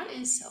 God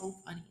is so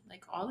funny,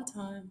 like all the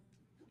time.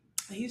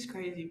 He's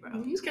crazy,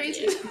 bro. He's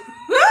crazy.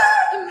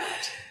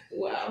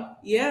 Wow.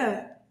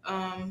 Yeah.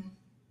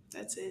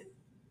 That's it.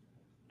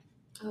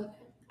 Okay.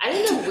 I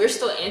didn't know we're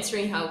still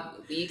answering how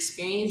we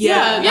experienced.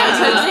 Yeah.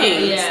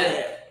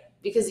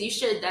 Because you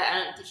shared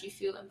that. Did you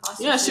feel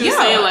imposter? Yeah, she was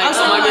saying like,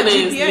 oh my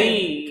goodness,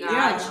 me.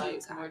 Gotcha.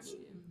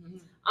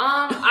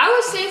 I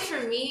would say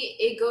for me,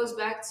 it goes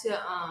back to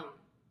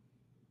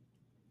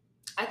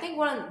I think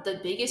one of the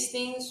biggest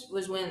things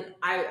was when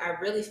I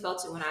really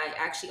felt it when I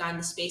actually got in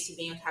the space of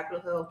being on Capitol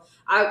Hill.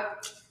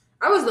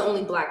 I was the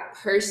only Black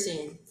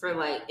person for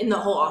like in the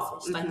whole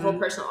office, like the whole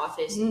personal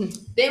office.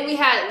 Then we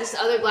had this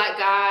other Black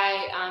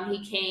guy.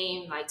 He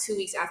came like 2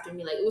 weeks after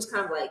me. Like it was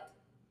kind of like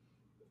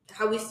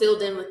how we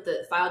filed in with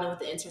the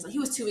interns. Like he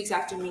was 2 weeks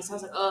after me, so I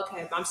was like, oh,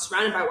 okay. But I'm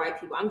surrounded by white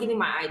people. I'm getting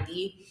my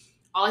ID.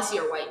 All I see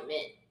are white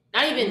men.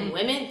 Not even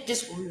women,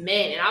 just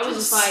men. And I was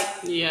just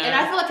like, and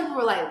I feel like people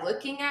were like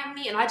looking at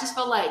me, and I just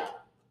felt like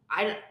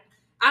I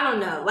don't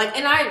know. Like,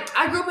 and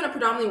I grew up in a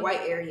predominantly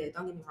white area.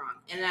 Don't get me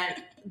wrong.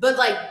 But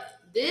like.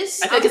 I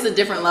think it's a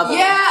different level.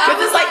 Yeah.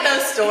 Because it's like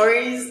those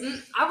stories.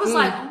 I was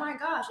like, oh my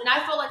gosh. And I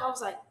felt like I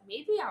was like,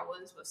 maybe I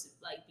wasn't supposed to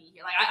like be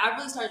here. Like I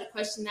really started to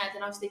question that.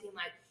 Then I was thinking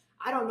like,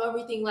 I don't know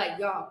everything. Like,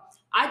 y'all,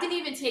 I didn't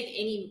even take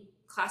any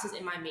classes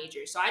in my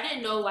major. So I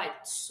didn't know like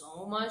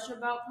so much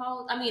about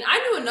politics. I mean, I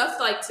knew enough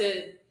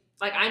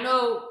I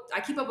know I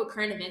keep up with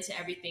current events and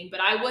everything, but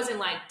I wasn't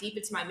like deep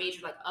into my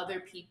major like other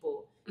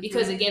people.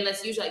 Because again,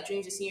 that's usually like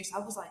juniors and seniors. So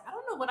I was like, I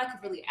don't know what I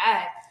could really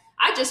add.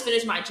 I just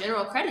finished my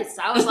general credits.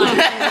 So I was like,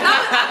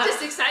 I'm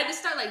just excited to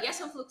start. Like,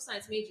 yes, I'm a political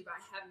science major, but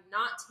I have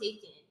not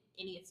taken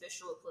any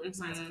official political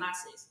science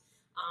classes.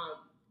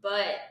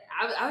 But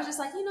I was just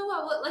like, you know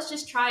what? Let's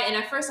just try it. And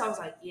at first I was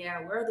like,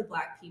 yeah, where are the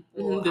Black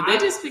people? Did they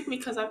just pick me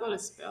because I go to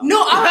spell?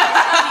 No,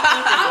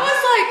 I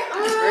was like,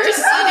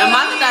 am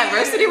I the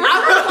diversity?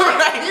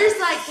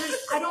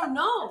 I don't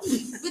know.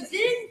 But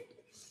then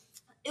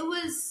it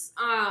was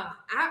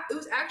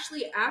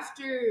actually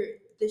after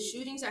the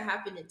shootings that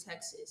happened in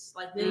Texas.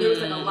 Like then there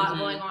was like a lot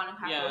going on in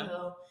Capitol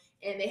Hill,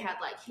 and they had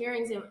like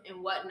hearings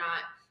and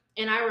whatnot.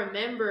 And I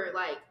remember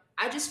like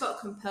I just felt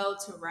compelled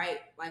to write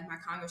like my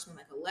congressman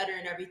like a letter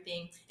and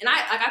everything. And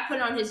I put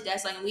it on his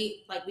desk, like, and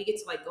we get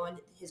to like go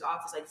into his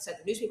office, like set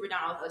the newspaper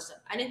down, all the other stuff.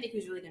 I didn't think he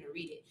was really gonna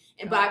read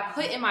it. But I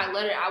put in my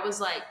letter, I was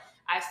like,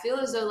 I feel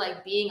as though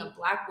like being a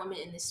Black woman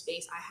in this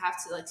space, I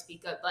have to like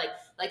speak up. Like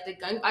the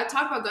gun, I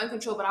talked about gun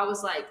control, but I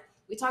was like,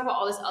 we talk about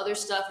all this other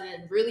stuff, and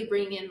then really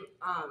bringing in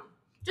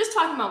just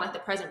talking about like the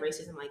present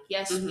racism. Like,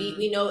 yes,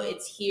 we know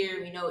it's here,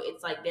 we know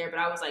it's like there, but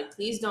I was like,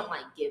 please don't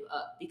like give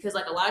up, because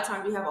like a lot of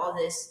times we have all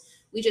this,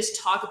 we just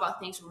talk about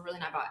things, we're really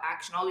not about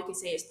action. All we can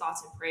say is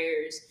thoughts and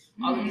prayers.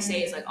 All we can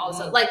say is like all this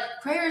stuff. Like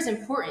prayer is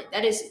important,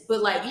 that is,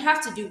 but like you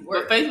have to do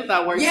work. But faith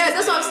without work. Yeah,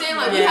 that's what I'm saying.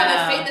 Like we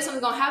have faith that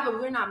something's gonna happen,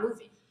 but we're not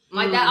moving.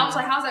 Like that, I was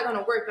like, how's that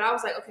gonna work? But I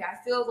was like, okay, I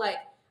feel like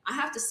I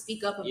have to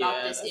speak up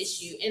about this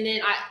issue. And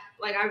then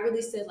I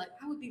really said like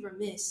I would be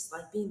remiss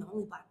like being the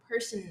only Black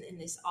person in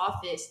this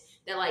office,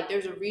 that like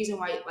there's a reason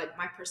why like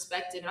my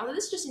perspective, and I was like,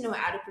 this is just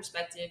added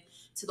perspective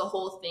to the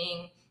whole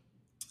thing.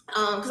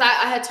 Because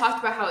I had talked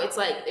about how it's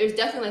like there's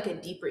definitely like a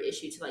deeper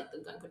issue to like the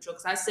gun control,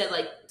 because I said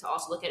like to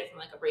also look at it from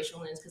like a racial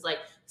lens, because like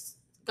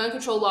gun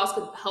control laws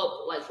could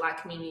help like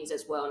Black communities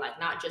as well, and like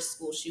not just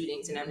school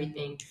shootings and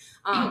everything.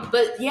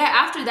 But yeah,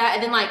 after that,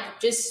 and then like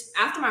just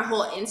after my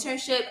whole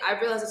internship, I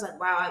realized I was like,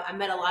 wow, I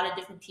met a lot of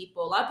different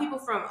people, a lot of people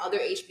from other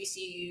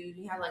HBCUs.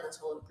 We had like this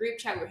whole group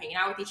chat, we were hanging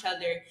out with each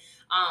other.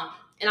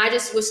 And I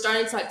just was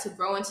starting to like to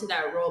grow into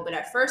that role. But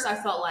at first I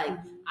felt like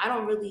I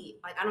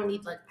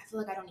feel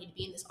like I don't need to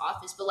be in this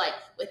office. But like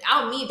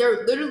without me,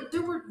 there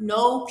were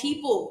no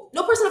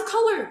person of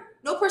color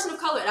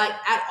like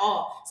at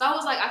all. So I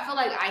was like, I feel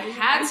like I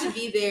had to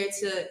be there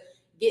to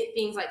get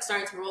things like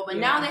starting to roll. But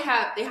now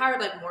they hired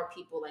like more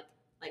people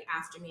like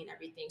after me and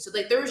everything. So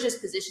like there was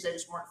just positions that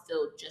just weren't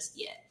filled just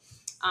yet.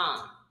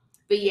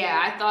 But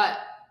yeah, I thought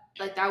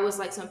like that was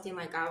like something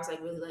like I was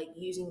like really like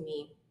using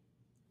me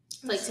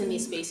like to me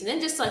space, and then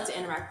just like to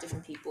interact with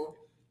different people.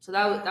 So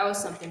that was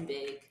something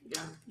big.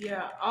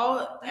 Yeah.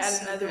 I'll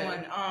add another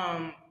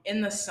one.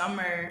 In the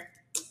summer,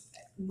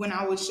 when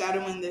I was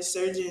shadowing this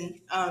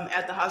surgeon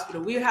at the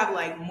hospital, we would have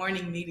like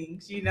morning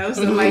meetings, you know,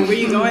 so like where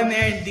you go in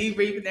there and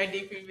debriefing, they're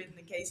debriefing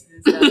the cases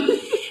and stuff.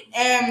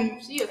 And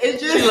it's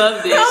just, she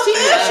loved it. She loved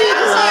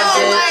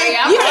it. Like,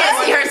 you can't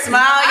see her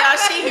smile, y'all.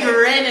 She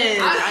grinning.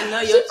 I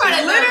know you're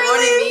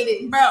morning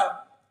meeting, bro.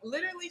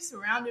 Literally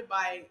surrounded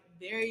by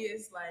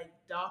various like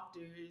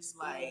doctors,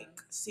 like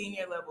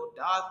senior level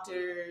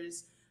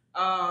doctors,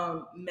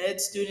 med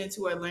students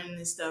who are learning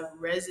this stuff,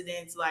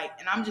 residents, like,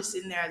 and I'm just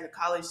sitting there as a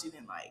college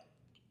student, like,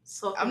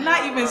 so I'm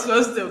not even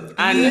supposed to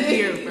be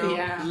here, bro.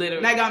 Yeah.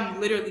 Literally. Like,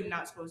 I'm literally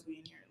not supposed to be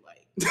in here.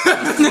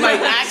 Like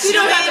actually, you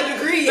don't have the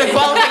degree. The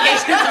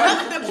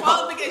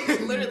qualification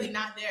is literally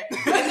not there.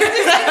 And they're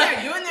just sitting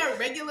there doing their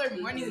regular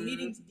morning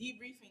meetings,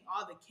 debriefing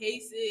all the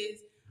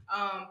cases.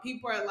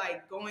 People are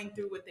like going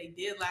through what they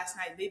did last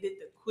night. They did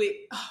the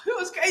quick. It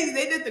was crazy.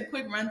 They did the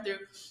quick run through,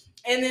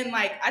 and then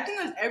like I think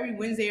it was every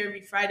Wednesday,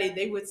 every Friday,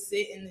 they would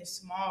sit in this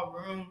small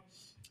room,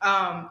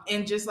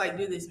 and just like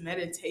do this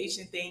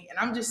meditation thing. And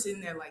I'm just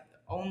sitting there like the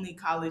only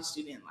college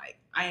student. Like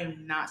I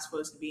am not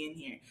supposed to be in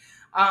here.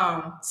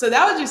 So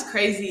that was just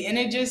crazy. And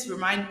it just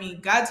reminded me,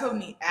 God told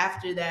me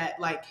after that,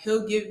 like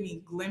he'll give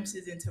me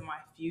glimpses into my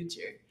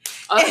future.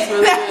 Oh, that's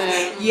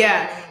really good.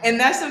 Yeah. And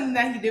that's something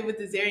that he did with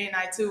Azari and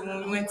I too,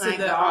 when we went to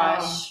the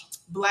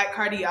Black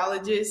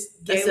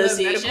Cardiologist Gala,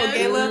 medical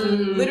gala,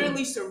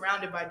 literally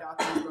surrounded by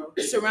doctors, bro.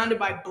 Surrounded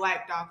by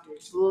Black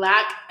doctors.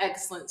 Black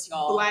excellence,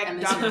 y'all. Black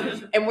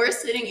doctors. And we're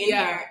sitting in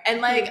here. And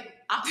like,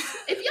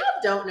 if y'all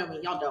don't know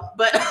me, y'all don't.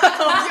 But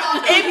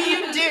if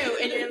you do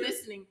and you're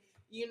listening,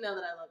 you know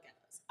that I love galas.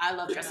 I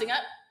love dressing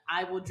up.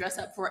 I will dress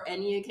up for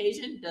any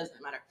occasion.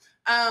 Doesn't matter.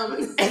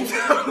 And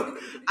so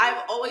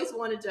I've always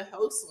wanted to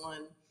host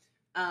one.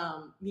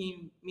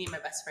 Me and my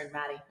best friend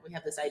Maddie, we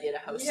have this idea to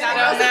host. Shout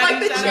out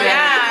Maddie.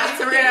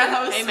 So we're gonna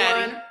host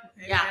one.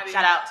 Hey, yeah, Maddie.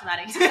 shout out to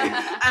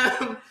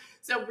Maddie.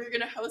 So we're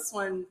gonna host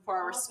one for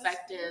our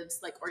respective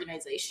like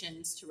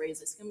organizations to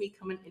raise. It's gonna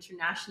become an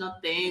international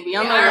thing. We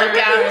on the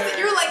lookout.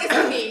 You're like, it's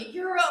gonna be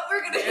Europe.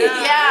 We're gonna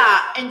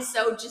yeah. And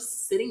so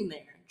just sitting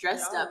there,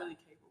 dressed up really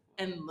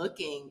and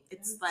looking,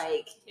 it's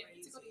like,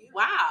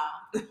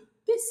 wow,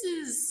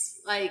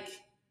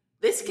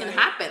 this can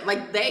happen.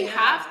 Like they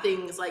have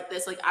things like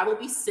this. Like I will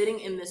be sitting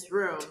in this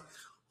room,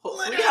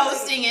 hopefully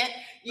hosting it.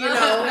 You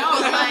know,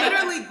 you're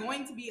literally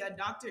going to be a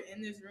doctor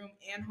in this room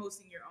and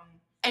hosting your own.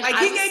 And like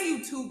he gave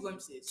you 2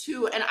 glimpses.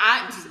 And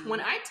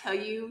when I tell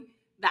you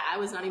that I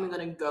was not even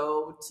gonna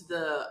go to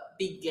the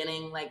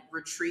beginning like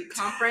retreat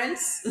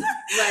conference,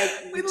 like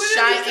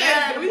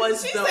Cheyenne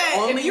was the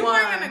only one. If you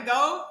weren't gonna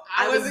go,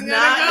 I wasn't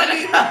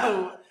gonna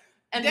go.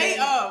 And day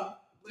of,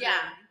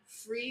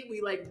 free. We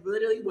like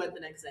literally went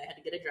the next day. I had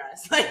to get a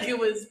dress. Like it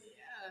was.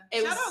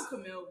 Yeah. Shout out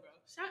Camille,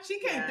 bro. She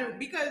came through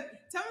because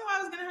tell me why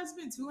I was gonna have to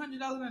spend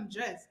 $200 on a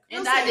dress.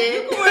 And I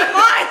did. You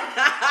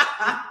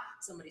mine.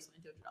 Somebody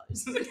spent $200.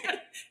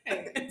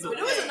 Hey, it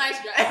was a nice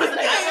dress.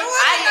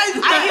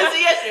 I used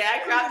it yesterday. I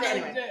cropped it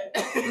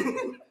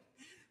anyway.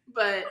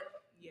 But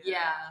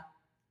yeah,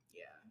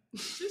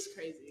 it's just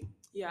crazy.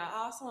 Yeah, I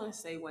also want to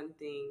say one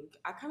thing.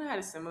 I kind of had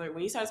a similar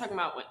when you started talking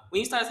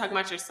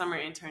about your summer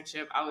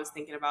internship. I was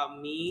thinking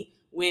about me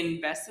when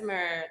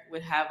Bessemer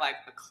would have like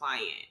a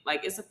client.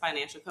 Like it's a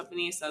financial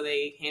company, so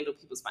they handle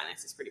people's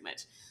finances pretty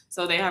much.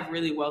 So they have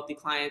really wealthy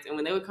clients, and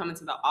when they would come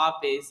into the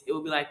office, it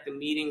would be like the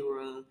meeting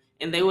room,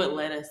 and they would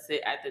let us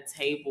sit at the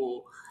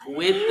table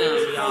with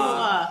them,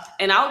 y'all.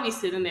 And I would be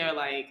sitting there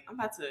like I'm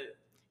about to.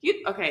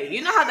 You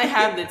know how they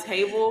have the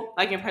table,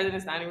 like in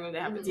President's Dining Room, they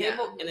have the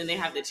table, and then they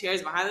have the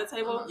chairs behind the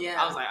table?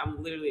 I was like,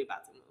 I'm literally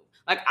about to move.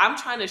 Like, I'm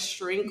trying to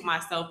shrink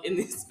myself in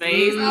this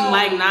space,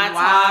 like, not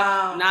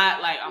talk,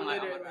 not like, I'm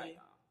literally. Like, oh my God.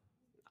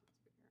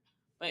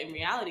 But in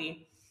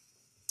reality,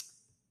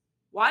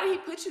 why did he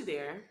put you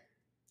there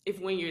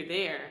if when you're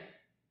there,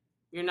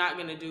 you're not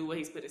going to do what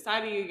he's put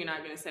inside of you, you're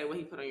not going to say what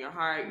he put on your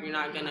heart, you're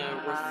not going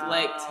to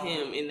reflect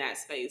him in that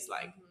space?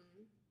 Like,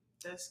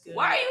 that's good.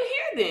 Why are you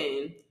here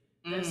then?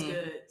 That's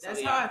good.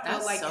 That's how I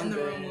felt like in the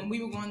room when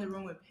we would go in the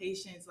room with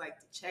patients, like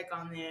to check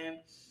on them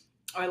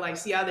or like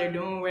see how they're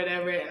doing,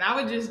 whatever. And I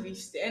would just be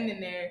standing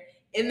there.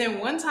 And then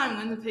one time,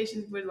 when the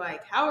patients were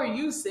like, "How are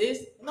you,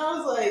 sis?" And I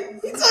was like,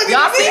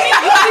 "Y'all see me?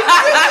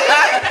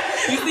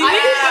 You see me?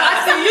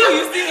 I see you.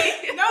 You see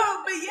me?" No,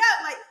 but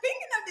like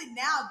thinking of it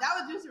now, that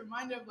was just a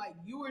reminder of like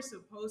you were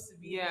supposed to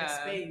be in this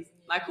space.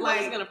 Like who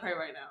else is gonna pray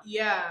right now?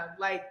 Yeah,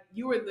 like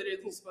you were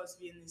literally supposed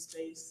to be in this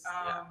space.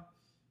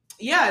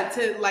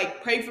 To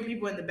like pray for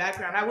people in the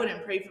background. I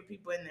wouldn't pray for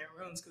people in their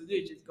rooms because we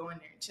would just go in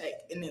there and check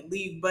and then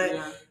leave. But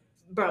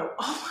bro,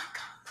 oh my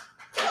God.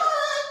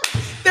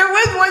 There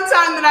was one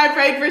time that I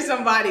prayed for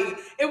somebody.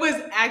 It was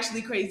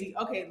actually crazy.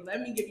 Okay,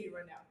 let me give you a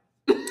rundown.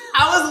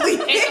 I was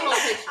leaving.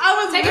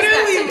 I was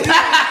literally leaving.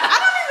 I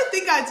don't even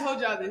think I told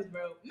y'all this,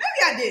 bro.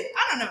 Maybe I did.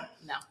 I don't know.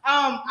 No.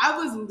 I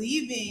was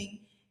leaving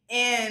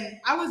and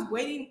I was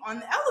waiting on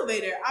the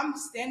elevator. I'm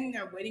standing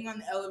there waiting on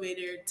the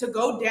elevator to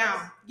go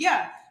down.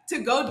 Yeah. To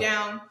go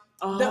down.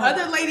 The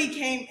other lady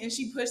came and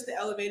she pushed the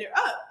elevator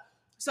up.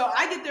 So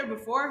I get there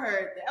before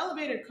her. The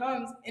elevator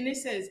comes and it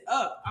says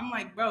up. I'm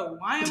like, bro,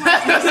 why am I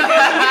still standing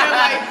here?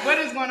 Like, what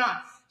is going on?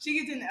 She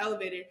gets in the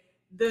elevator.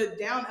 The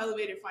down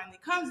elevator finally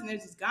comes and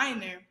there's this guy in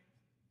there.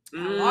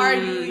 How are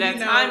you? That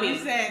timing.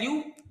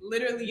 You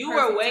literally. You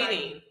were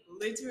waiting. Timing.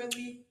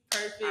 Literally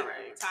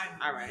perfect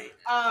timing. All right.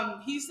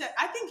 He said,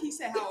 I think he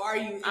said, how are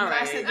you? And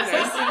I said the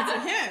same thing to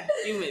him.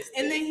 You missed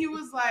and then he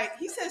was like,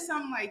 he said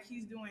something like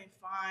he's doing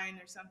fine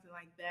or something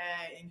like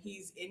that. And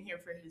he's in here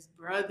for his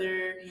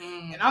brother.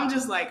 And I'm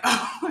just like,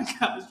 oh my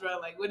gosh, bro,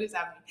 like what is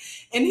happening?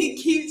 And he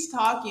keeps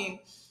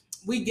talking.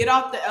 We get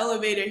off the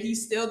elevator.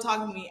 He's still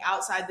talking to me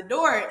outside the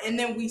door. And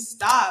then we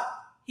stop.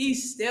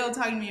 He's still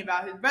talking to me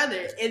about his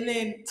brother. And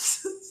then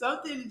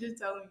something is just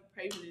telling me,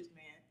 pray for this man.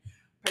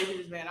 Pray for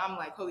this man. I'm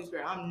like, Holy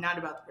Spirit, I'm not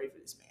about to pray for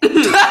this man.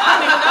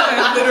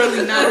 I'm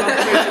literally not about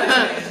to pray for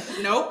this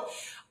man. Nope.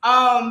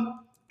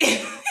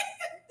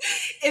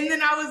 And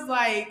then I was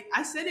like,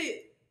 I said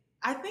it,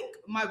 I think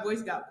my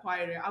voice got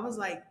quieter. I was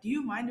like, do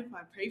you mind if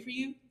I pray for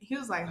you? He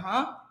was like,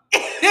 huh?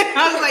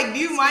 I was like, do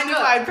you mind if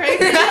I pray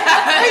for you?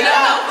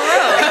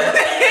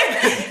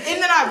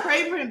 And then I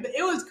prayed for him, but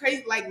it was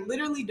crazy, like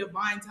literally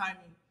divine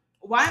timing.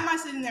 Why am I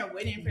sitting there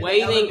waiting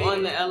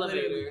on the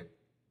elevator? Literally.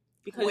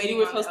 Because you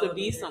were supposed to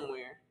be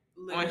somewhere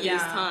on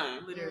his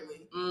time.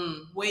 Literally.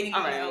 Waiting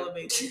All on right. the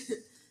elevator.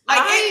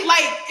 Like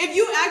if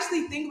you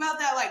actually think about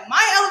that, like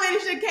my elevator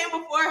should have came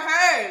before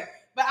her.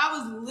 But I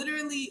was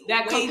literally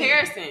that waiting.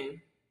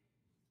 Comparison.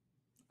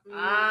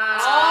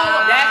 That's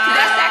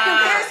that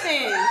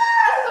comparison.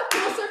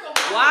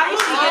 Why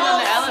did she get on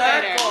the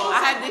elevator?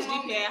 I have this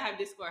GPA, I have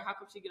this score. How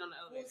come she get on the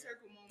elevator? Full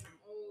circle moment.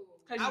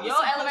 Because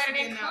your elevator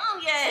didn't come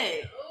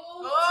yet.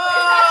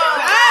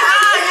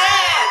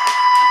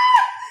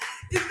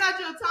 It's not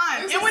your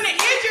time. And when it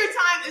is your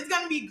time, it's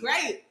going to be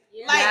great.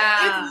 Yeah. Like,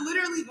 it's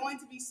literally going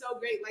to be so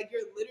great. Like,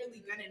 you're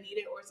literally going to need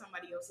it or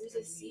somebody else is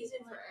going to need it. There's a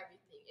season for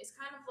everything. It's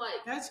kind of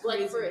like,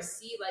 like for a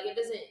seed, like it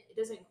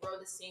doesn't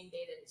grow the same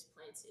day that it's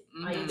planted.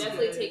 Like, it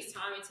definitely takes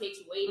time. It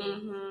takes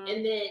waiting.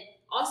 And then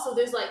also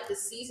there's like the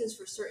seasons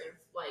for certain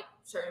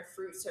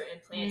fruits,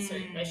 certain plants,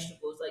 certain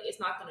vegetables. Like,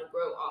 it's not going to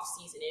grow off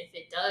season. And if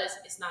it does,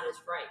 it's not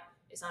as ripe.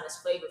 It's not as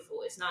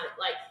flavorful. It's not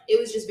like, it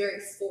was just very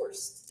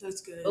forced.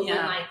 That's good. But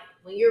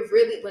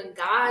when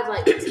God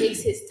like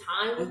takes his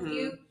time with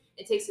you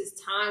and takes his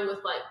time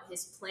with like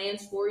his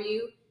plans for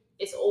you,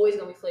 it's always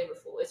gonna be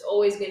flavorful. It's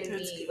always gonna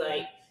be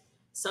like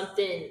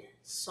something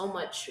so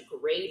much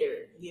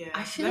greater. Yeah.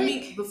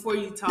 Before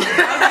you talk,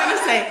 I was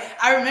gonna say,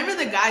 I remember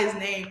the guy's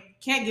name.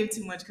 Can't give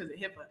too much because of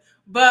HIPAA.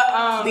 But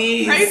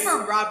pray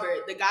for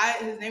Robert. The guy,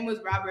 his name was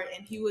Robert,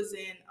 and he was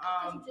in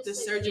the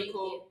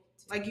surgical.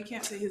 Like, you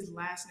can't say his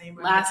last name.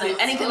 Last name.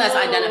 Anything that's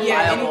identifiable.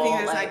 Yeah,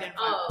 anything that's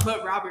identifiable.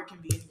 But Robert can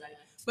be anybody.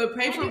 But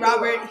pray for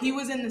Robert. He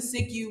was in the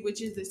SICU,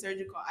 which is the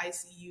surgical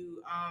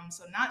ICU.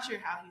 So not sure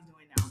how he's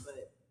doing now,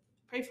 but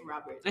pray for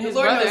Robert. And the his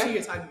Lord brother, knows who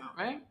you're talking about.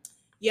 Right?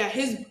 Yeah,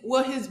 his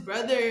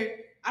brother,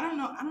 I don't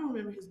know. I don't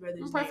remember his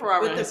brother's name. Pray for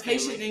Robert. But the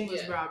patient name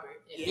was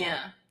Robert.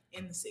 Yeah.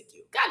 In the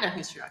SICU. God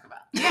knows who you're talking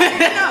about.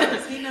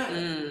 Yeah, he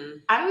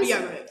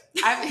knows.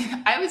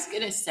 I was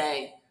going to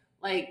say,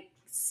 like,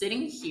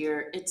 sitting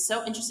here, it's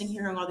so interesting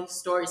hearing all these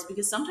stories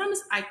because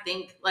sometimes I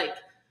think, like,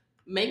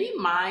 maybe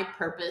my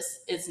purpose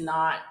is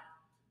not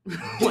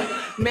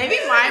maybe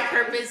my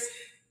purpose,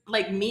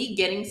 like me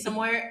getting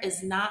somewhere,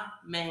 is not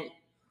meant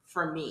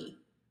for me.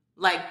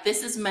 Like,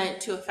 this is meant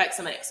to affect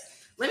somebody else.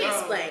 Let me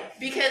explain.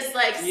 Because,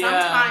 like,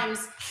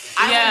 sometimes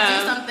I will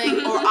do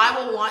something, or I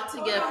will want to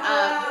give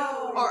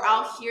up, or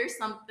I'll hear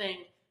something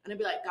and I'll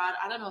be like, God,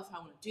 I don't know if I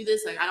want to do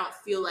this. Like, I don't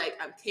feel like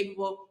I'm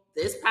capable.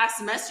 This past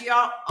semester,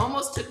 y'all,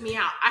 almost took me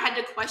out. I had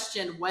to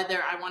question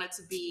whether I wanted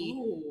to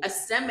be a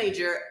STEM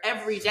major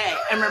every day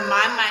and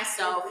remind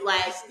myself,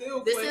 like,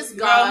 this is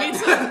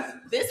God's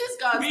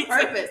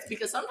purpose.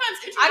 Because sometimes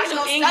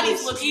international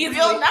studies looks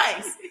real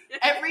nice.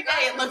 Every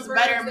day it looks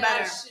better and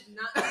better. Should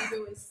not be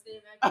doing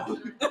STEM.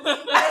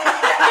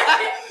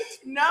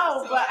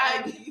 No, but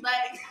I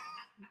like.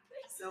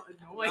 So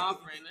annoying.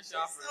 That's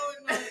your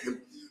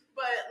friend.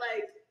 But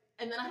like,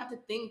 and then I have to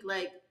think,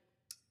 like,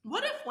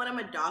 what if when I'm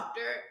a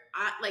doctor,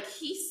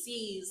 he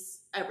sees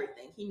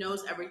everything. He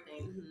knows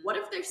everything. Mm-hmm. What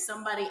if there's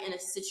somebody in a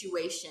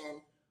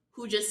situation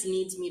who just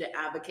needs me to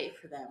advocate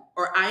for them?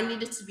 Or I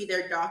needed to be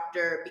their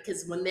doctor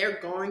because when they're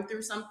going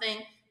through something,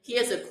 he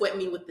has equipped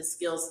me with the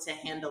skills to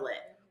handle it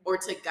or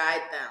to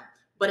guide them.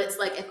 But it's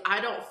like, if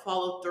I don't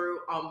follow through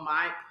on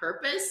my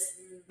purpose,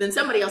 then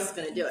somebody else is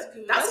going to do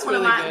it. That's one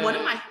of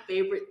my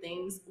favorite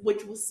things,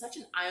 which was such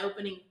an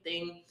eye-opening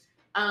thing.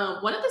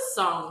 One of the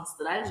songs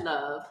that I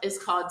love is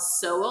called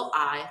So Will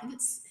I think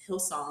it's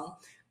Hillsong.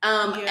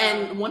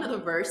 And one of the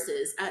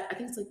verses, I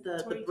think it's like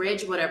the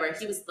bridge, whatever.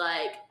 He was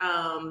like,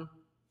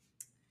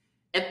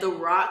 if the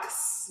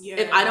rocks,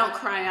 if I don't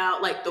cry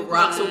out, like the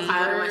rocks will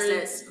cry out. I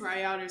said,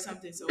 cry out or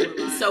something. So will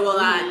I. So will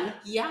I.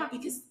 Yeah,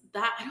 because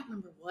that, I don't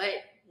remember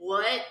what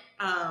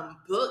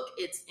book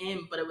it's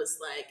in, but it was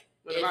like,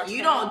 if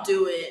you don't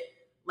do it,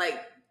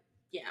 like,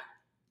 yeah.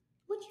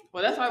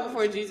 Well, that's right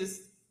before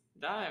Jesus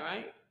died,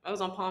 right? That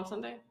was on Palm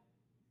Sunday.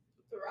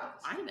 The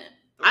rocks. Might have been.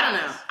 I don't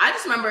know. I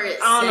just remember it.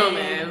 I don't know,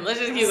 man. Let's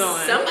just keep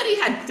going. Somebody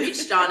had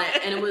preached on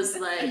it, and it was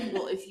like,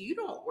 well, if you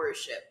don't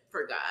worship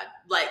for God,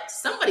 like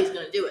somebody's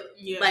gonna do it.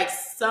 Yeah.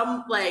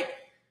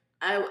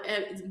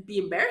 It'd be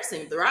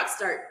embarrassing if the Rock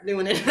start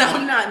doing it and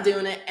I'm not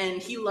doing it,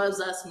 and He loves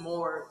us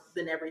more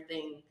than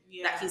everything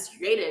that He's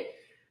created.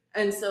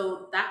 And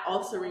so that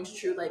also rings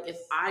true. Like, if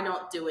I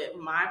don't do it,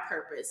 my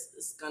purpose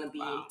is going to be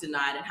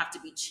denied and have to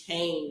be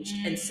changed.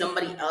 And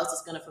somebody else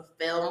is going to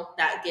fulfill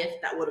that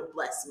gift that would have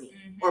blessed me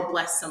or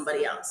blessed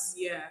somebody else.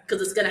 Yeah.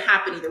 Because it's going to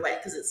happen either way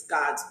because it's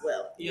God's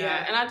will.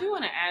 Yeah. And I do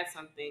want to add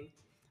something.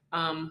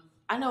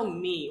 I know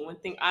me, one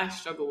thing I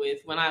struggle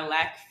with when I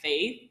lack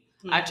faith,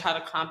 I try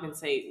to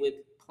compensate with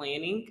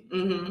planning,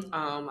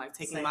 like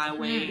taking my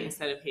way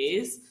instead of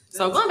his.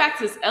 So going back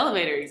to this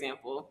elevator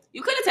example,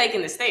 you could have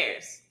taken the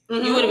stairs.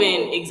 You would have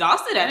been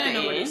exhausted at the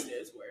end. Where the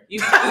stairs were. You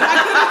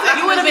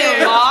would have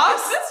been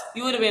lost.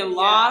 You would have been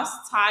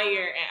lost,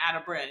 tired, and out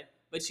of breath.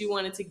 But you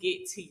wanted to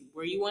get to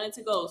where you wanted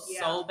to go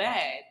so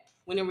bad.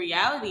 When in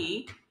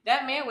reality,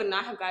 that man would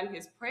not have gotten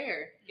his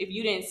prayer if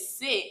you didn't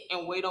sit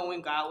and wait on when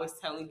God was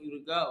telling you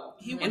to go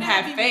and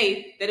have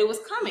faith that it was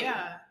coming.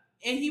 Yeah,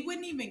 and he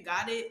wouldn't even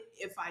got it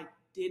if I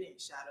didn't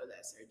shadow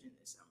that surgeon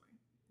this summer.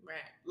 Right.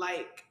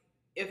 Like,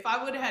 if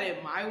I would have had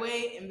it my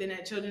way and been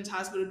at Children's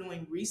Hospital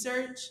doing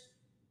research,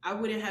 I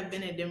wouldn't have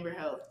been at Denver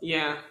Health.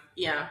 Yeah.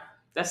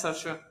 That's so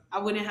true. I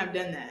wouldn't have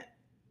done that.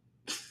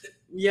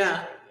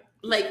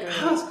 Like,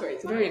 that was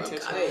crazy. Very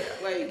intentional.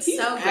 Like, he's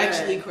so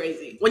actually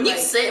crazy. When you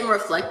sit and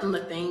reflect on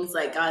the things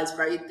like God's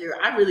brought you through,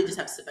 I really just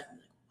have to sit back and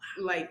be like,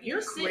 wow. Like,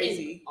 you're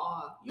crazy.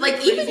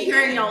 Even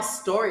hearing y'all's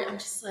story, I'm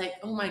just like,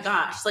 oh my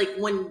gosh. Like,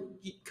 when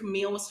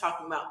Camille was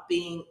talking about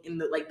being in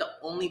the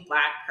only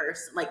black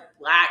person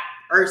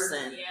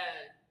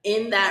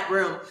in that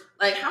room,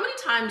 like, how many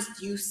times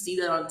do you see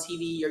that on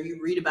TV or you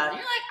read about it?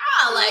 You're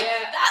like,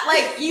 that,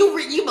 like,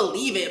 you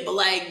believe it, but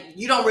like,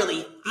 you don't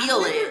really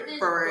feel it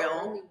for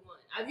real.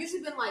 I've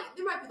usually been like,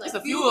 there might be like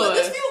a few of us.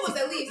 There's few of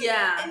us at least.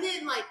 Yeah. And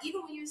then like,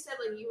 even when you said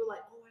like, you were like,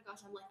 oh my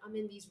gosh, I'm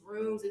in these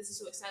rooms. This is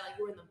so exciting. Like,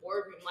 you were in the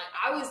boardroom. Like,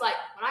 I was like,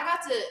 when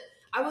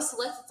I was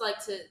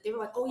selected they were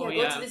like, go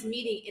to this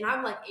meeting. And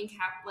I'm like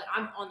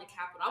I'm on the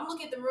Capitol. I'm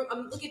looking at the room.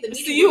 I'm looking at the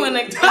meeting. See you in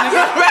the I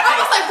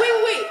was like,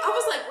 wait. I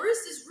was like, where's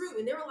this room?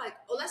 And they were like,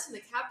 oh, that's in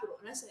the Capitol.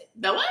 And I said,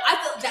 the what?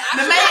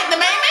 The main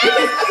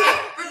man? Okay,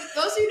 for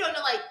those of you who don't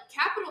know, like,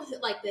 Capitol,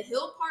 like the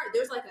hill part,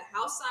 there's like a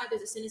house side,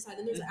 there's a Senate side,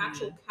 then there's an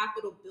actual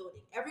Capitol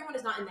building. Everyone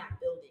is not in that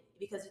building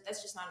because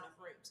that's just not enough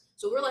rooms.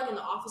 So we're like in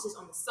the offices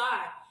on the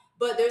side,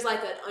 but there's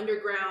like an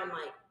underground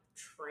like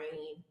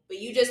train, but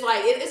you just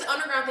like it's an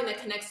underground thing that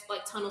connects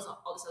like tunnels and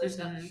all this other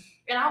stuff.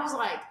 And I was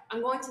like,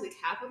 I'm going to the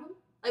Capitol?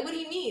 Like, what do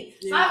you mean?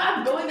 So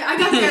I'm going there. I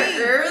got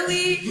there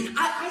early.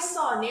 I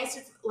saw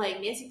Nancy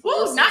Pelosi.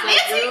 Ooh, not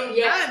Nancy. Room.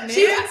 Yeah,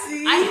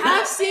 Nancy. I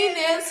have seen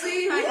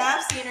Nancy. I have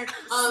seen her.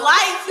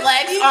 Slight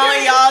flex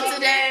on y'all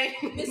today.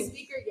 Miss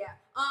Speaker, yeah.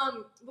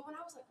 But when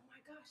I was like, oh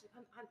my gosh,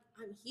 like,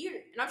 I'm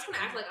here, and I'm trying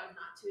to act like I'm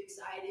not too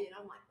excited.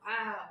 I'm like,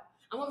 wow.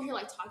 I'm over here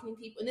like talking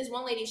to people, and this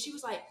one lady, she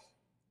was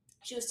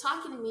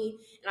talking to me,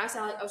 and I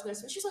said like I was going to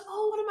spell. She's like,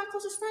 oh, one of my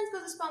closest friends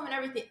goes to spell and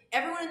everything.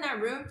 Everyone in that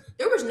room,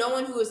 there was no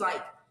one who was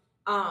like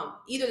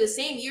either the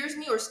same year as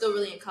me or still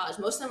really in college.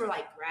 Most of them were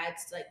like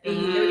grads, like they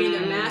were getting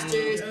their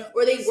masters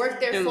or they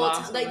worked there full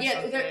time. Like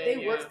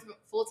they worked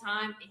full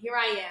time, and here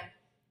I am,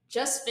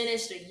 just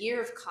finished a year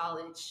of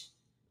college.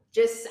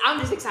 I'm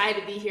just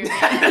excited to be here.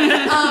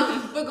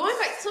 But going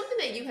back, something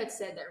that you had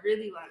said that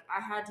really like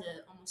I had to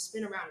almost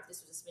spin around if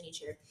this was a spinny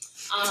chair.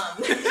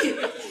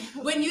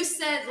 When you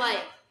said like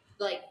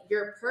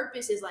your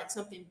purpose is like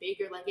something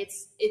bigger, like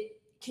it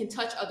can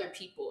touch other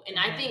people. And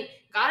I think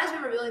God has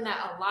been revealing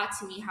that a lot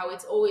to me, how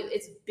it's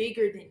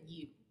bigger than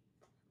you.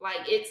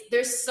 Like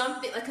there's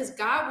something like, cause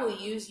God will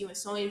use you in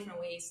so many different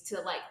ways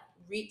to like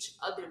reach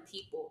other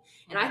people.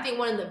 And I think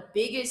one of the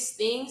biggest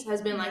things has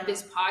been like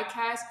this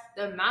podcast,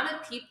 the amount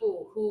of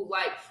people who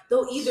like,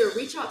 they'll either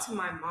reach out to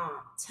my mom,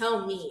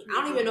 tell me, I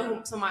don't even know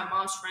who some of my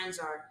mom's friends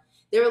are.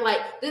 They were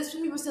like, this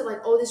people said like,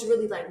 oh, this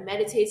really like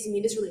meditates to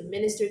me, this really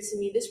ministered to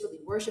me, this really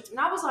worships. And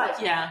I was like,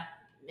 yeah,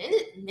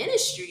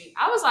 ministry.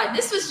 I was like,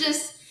 this was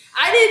just,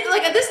 I didn't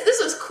like this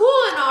was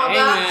cool and all, but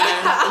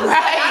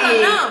I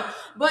don't know.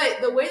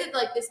 But the way that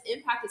like this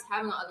impact is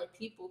having on other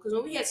people, because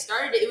when we had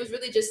started it was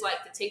really just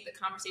like to take the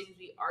conversations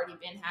we already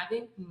been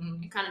having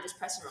and kind of just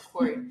press and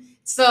record.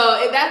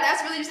 So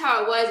that's really just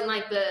how it was, and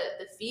like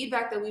the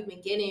feedback that we've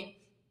been getting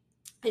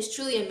is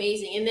truly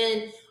amazing. And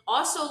then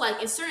also like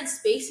in certain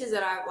spaces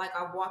that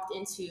I walked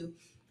into,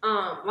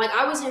 like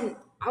I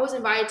was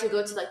invited to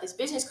go to like this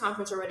business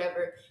conference or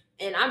whatever.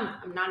 And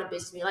I'm not a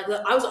businessman. Like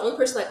I was the only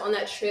person like on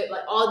that trip.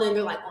 Like all of them,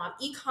 they're like, "Oh, I'm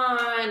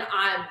econ.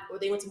 Or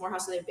they went to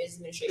Morehouse, so they're business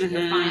administration,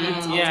 they're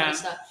finance, all that kind of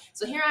stuff."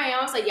 So here I am.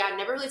 I was like, "Yeah, I've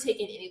never really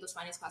taken any of those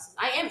finance classes.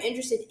 I am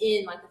interested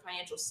in like the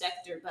financial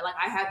sector, but like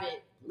I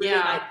haven't really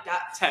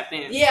tapped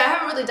in. Yeah, I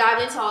haven't really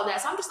dived into all that.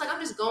 So I'm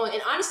just going.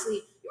 And honestly,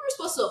 you were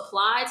supposed to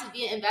apply to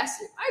be an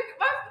investor.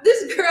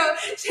 This girl,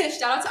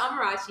 shout out to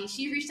Amarachi.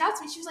 She reached out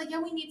to me. She was like, "Yeah,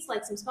 we need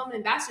like some Spelman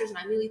ambassadors," and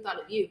I immediately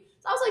thought of you.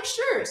 So I was like,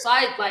 "Sure." So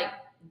I like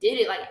did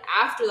it like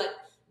after like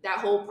that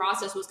whole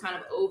process was kind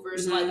of over.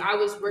 So like I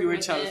was working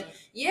with them.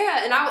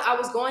 Yeah, and I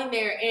was going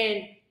there,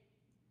 and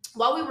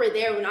while we were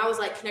there, when I was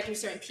like connecting with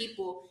certain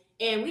people,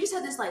 and we just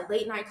had this like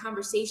late night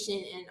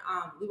conversation, and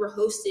we were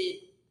hosted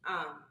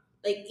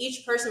like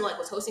each person like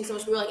was hosting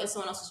someone. So we were like in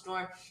someone else's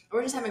dorm, and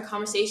we're just having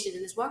conversations.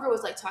 And this one girl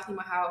was like talking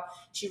about how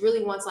she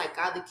really wants like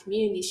godly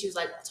community. She was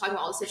like talking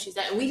about all the stuff she's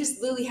done, and we just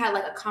literally had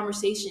like a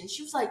conversation.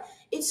 She was like,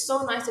 "It's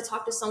so nice to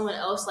talk to someone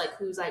else like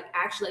who's like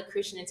actually like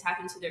Christian and tap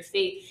into their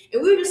faith."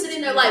 And we were just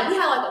sitting there like we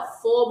had like a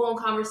full blown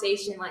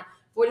conversation, like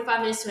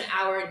 45 minutes to an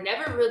hour.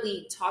 Never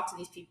really talked to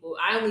these people.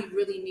 I only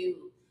really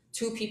knew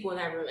 2 people in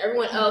that room.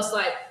 Everyone else,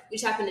 like, we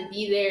just happened to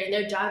be there, and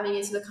they're diving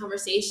into the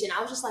conversation.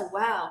 I was just like,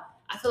 wow.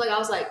 I feel like I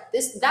was like,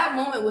 that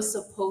moment was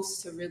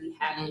supposed to really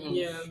happen.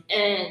 Yeah.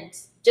 And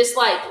just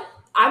like,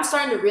 I'm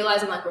starting to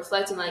realize and like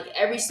reflecting, like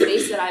every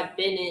space that I've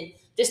been in,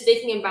 just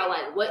thinking about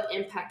like what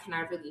impact can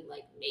I really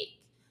like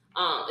make?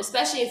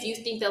 Especially if you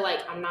think that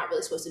like I'm not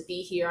really supposed to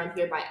be here, I'm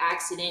here by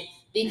accident,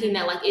 thinking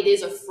that like it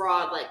is a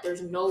fraud, like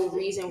there's no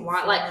reason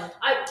why, like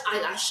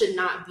I should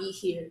not be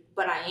here,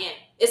 but I am.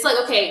 It's like,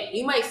 okay,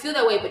 you might feel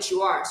that way, but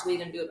you are, so what are you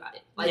gonna do about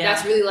it? Like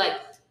that's really like,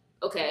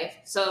 okay,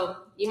 so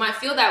you might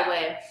feel that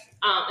way.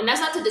 And that's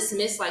not to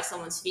dismiss like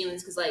someone's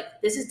feelings, because like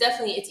this is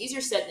definitely, it's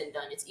easier said than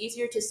done. It's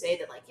easier to say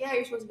that like, yeah,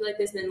 you're supposed to be like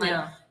this, than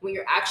like when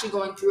you're actually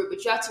going through it.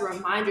 But you have to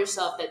remind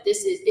yourself that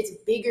it's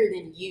bigger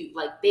than you.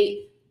 Like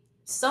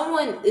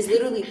someone is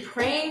literally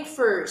praying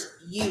for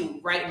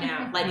you right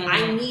now. Like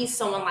I need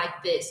someone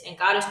like this, and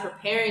God is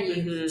preparing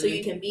you so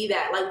you can be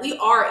that. Like we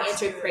are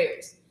answered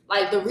prayers.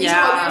 Like the reason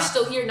why we're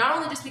still here, not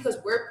only just because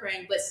we're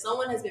praying, but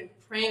someone has been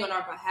praying on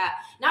our behalf.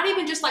 Not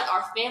even just like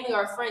our family,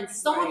 our friends,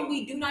 someone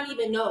we do not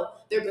even know.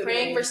 They're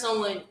praying for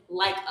someone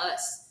like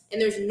us. And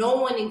there's no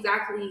one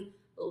exactly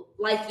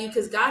like you,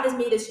 because God has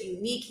made us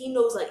unique. He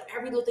knows like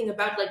every little thing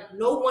about it. Like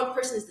no one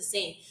person is the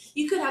same.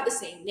 You could have the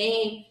same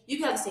name, you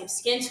could have the same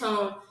skin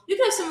tone, you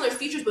could have similar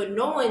features, but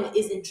no one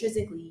is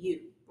intrinsically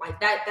you. Like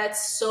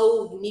that's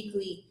so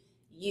uniquely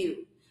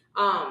you.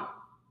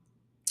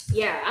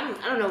 Yeah,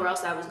 I don't know where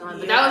else I was going,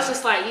 but that was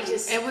just like,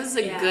 it was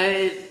a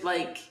good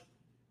like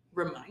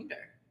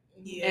reminder.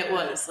 It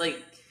was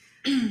like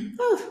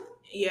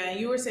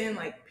you were saying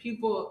like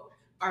people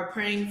are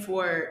praying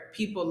for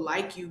people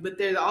like you, but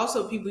there's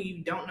also people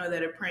you don't know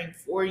that are praying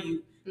for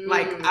you.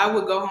 Like I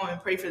would go home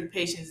and pray for the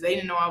patients. They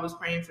didn't know I was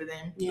praying for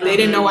them. They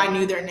didn't know I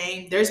knew their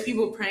name. There's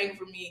people praying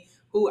for me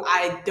who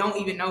I don't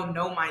even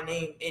know my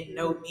name and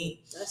know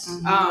me.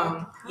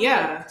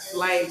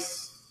 Like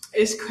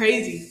it's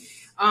crazy.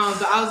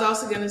 But I was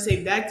also going to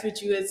say back to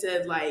what you had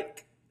said,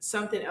 like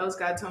something else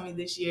God told me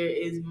this year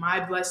is my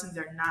blessings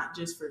are not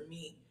just for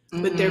me,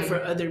 but they're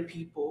for other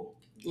people.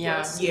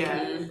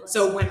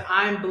 So when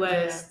I'm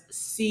blessed,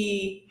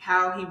 see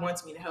how he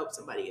wants me to help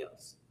somebody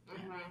else.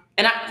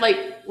 And I like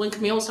when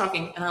Camille was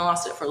talking, and I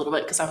lost it for a little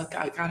bit because I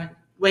got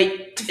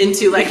way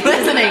into like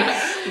listening,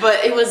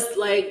 but it was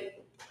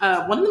like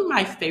one of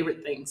my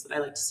favorite things that I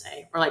like to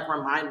say, or like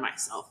remind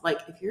myself, like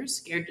if you're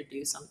scared to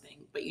do something,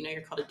 but you know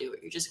you're called to do it,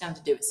 you're just going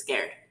to do it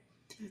scared.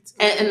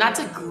 And that's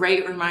a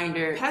great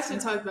reminder. Pastor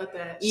talked about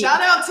that. Shout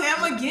out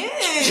Tam again.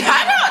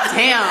 Shout out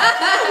Tam.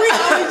 We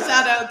always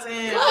shout out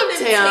Tam. Love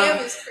Tam.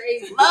 Tam is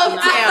crazy. Love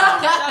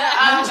Tam.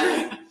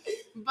 Andre.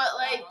 But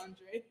like,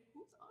 Andre.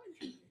 Who's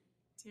Andre?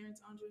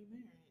 Terrence Andre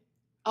Merritt.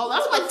 Oh,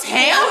 that's what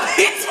Tam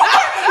is.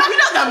 You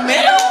know the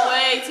middle.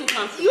 Way too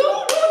comfortable.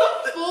 You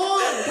the full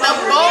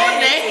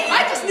name.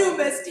 I just knew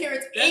Miss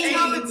Terrence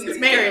It's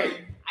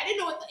Merritt. I didn't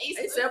know what the ace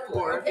Except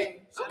for. Okay.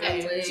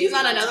 She's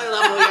on another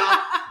level, y'all.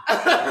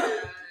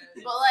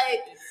 But like,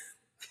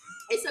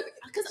 it's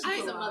because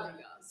I'm a mother,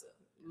 y'all. So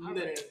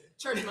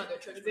church mother.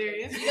 There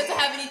he is. He doesn't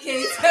have any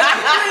kids.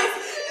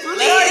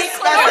 Please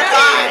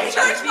clarify.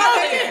 Church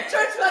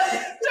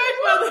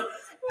mother.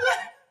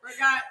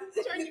 Forgot.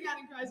 Church you got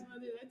in Christ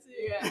mother. That's it.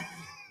 Yeah.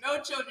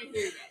 No children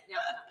here yet.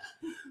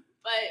 No.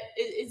 But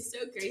it's so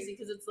crazy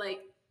because it's like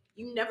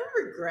you never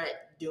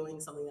regret doing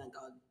something that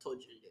God told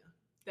you to do.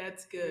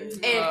 That's good.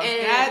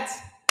 And that's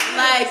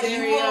like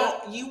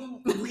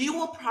you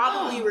will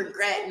probably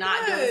regret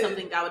not doing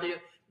something God would do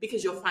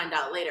because you'll find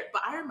out later.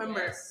 But I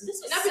remember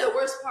this that'd be the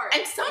worst part.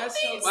 And some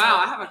things.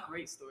 Wow, I have a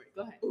great story.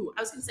 Go ahead. Ooh,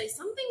 I was gonna say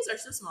some things are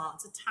so small.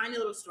 It's a tiny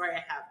little story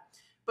I have.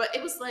 But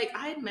it was like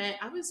I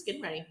was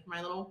getting ready for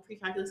my little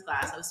pre-calculus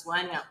class. I was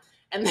sweating out.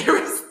 And there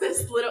was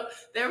this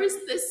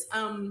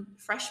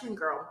freshman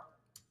girl,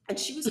 and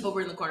she was over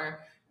in the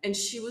corner, and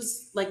she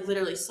was like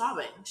literally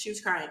sobbing. She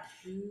was crying.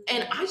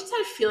 And I just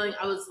had a feeling,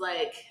 I was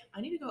like, I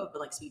need to go up and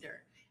like speak to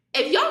her.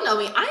 If y'all know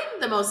me, I'm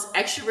the most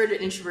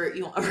extroverted introvert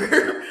you'll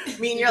ever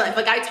meet in your life.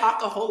 Like I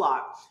talk a whole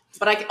lot,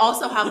 but I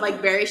also have like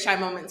very shy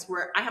moments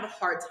where I have a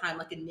hard time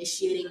like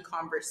initiating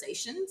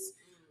conversations.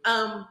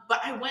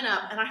 But I went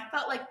up and I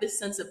felt like this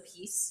sense of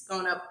peace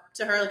going up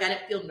to her. Like I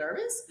didn't feel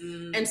nervous.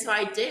 And so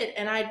I did.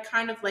 And I'd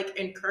kind of like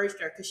encouraged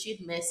her because she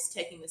had missed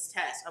taking this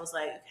test. I was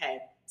like, okay,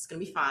 it's gonna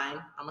be fine.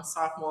 I'm a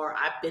sophomore.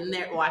 I've been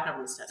there. Well, I've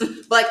never listened to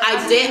tests, but I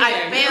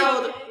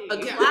failed a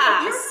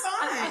class. You're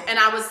fine. And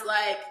I was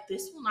like,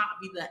 this will not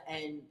be the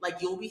end.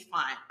 Like, you'll be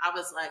fine. I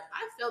was like,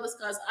 I failed this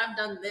class. I've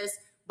done this,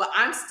 but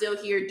I'm still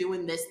here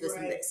doing this,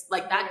 and this.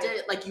 Like, that did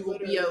it. Like, you will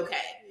be okay.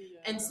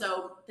 Yeah. And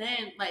so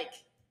then, like,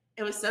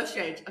 it was so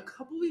strange. A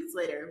couple weeks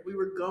later, we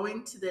were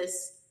going to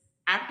this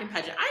African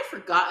pageant. I had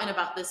forgotten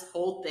about this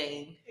whole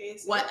thing.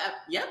 ASA?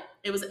 Yep,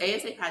 it was an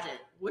ASA pageant.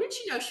 Wouldn't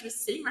you know, she was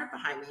sitting right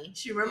behind me.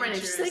 She remembered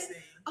and she's like,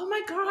 oh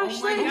my gosh.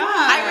 Oh my like,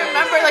 God. I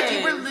remember, like,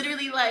 you were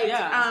literally, like,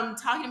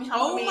 talking to me,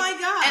 helping me. Oh my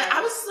God. And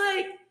I was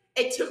like,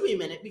 it took me a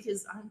minute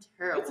because I'm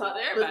terrible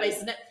with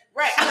faces.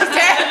 Right.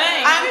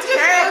 I'm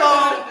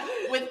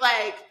terrible with,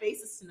 like,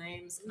 faces to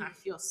names. And I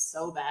feel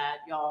so bad,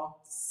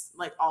 y'all,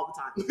 like, all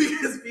the time.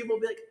 Because people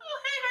will be like, oh,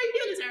 hey, how are you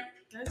doing, Sarah?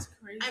 That's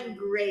crazy. I'm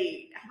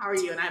great. How are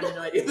you? And I have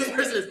no idea who this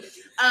person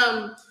is.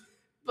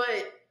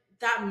 But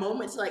that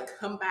moment to, like,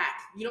 come back,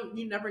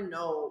 you never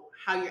know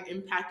how you're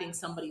impacting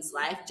somebody's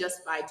life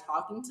just by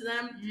talking to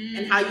them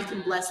and how you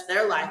can bless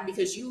their life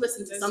because you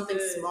listen to something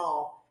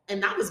small,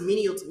 and that was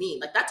menial to me.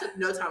 Like, that took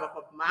no time off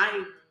of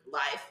my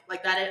life.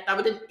 Like, that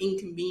wouldn't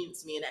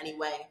inconvenience me in any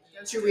way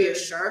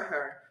reassure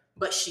her,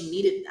 but she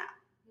needed that.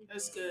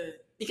 That's good.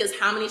 Because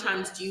how many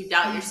times do you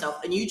doubt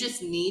yourself and you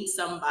just need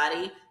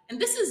somebody? And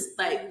this is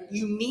like,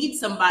 you need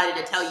somebody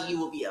to tell you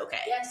will be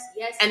okay.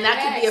 Yes. And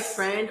that could be a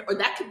friend, or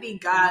that could be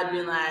God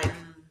being like,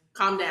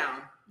 calm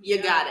down.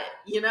 You got it.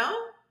 You know?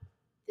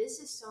 This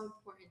is so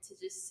important to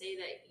just say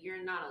that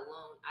you're not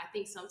alone. I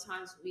think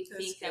sometimes we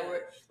think that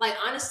we're, like,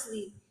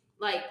 honestly,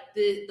 like,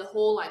 the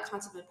whole, like,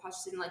 concept of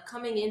imposter syndrome, like,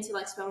 coming into,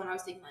 like, Spelman, I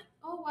was thinking, like,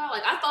 oh, wow,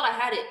 like, I thought I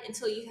had it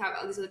until you have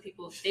all these other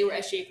people. They were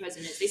SGA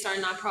presidents. They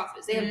started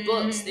nonprofits. They have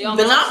books. They all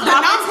the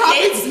nonprofit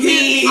hates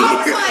me.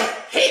 I was like,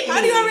 how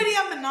do you already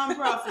have a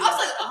nonprofit? I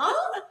was like,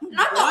 And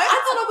I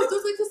thought I was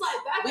doing because, like,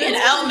 back we in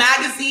Elle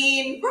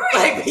magazine,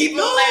 like,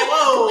 people like,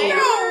 whoa.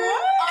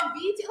 On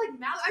BET, like,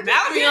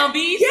 Mallory on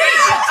BET.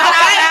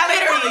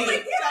 Literally.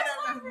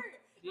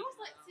 I was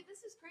like, see,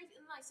 this is crazy.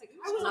 And, like,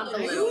 I was on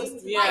the news.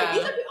 Yeah. Like,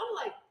 these are people, I'm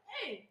like,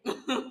 hey.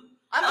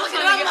 I'm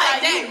looking at like,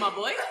 dang, my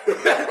boy.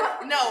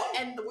 No,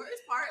 and the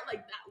worst part,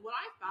 like, that when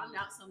I found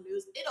out some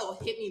news, it'll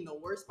hit me in the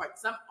worst part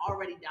because I'm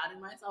already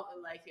doubting myself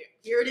and like,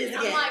 here it is. And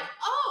I'm like,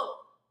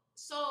 oh,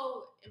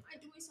 so am I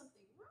doing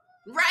something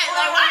wrong? Right,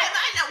 like,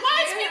 why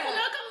is people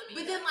not calling me?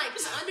 But then, like,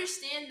 just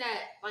understand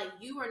that, like,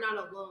 you are not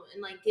alone,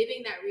 and, like,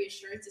 giving that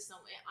reassurance to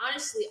someone. And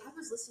honestly, I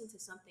was listening to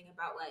something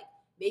about, like,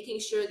 making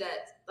sure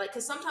that, like,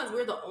 because sometimes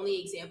we're the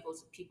only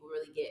examples people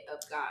really get of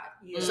God.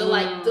 Yeah. So,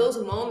 like, those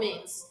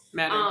moments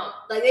matter.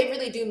 Like, they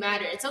really do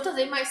matter. And sometimes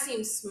they might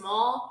seem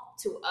small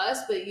to us,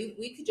 but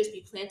we could just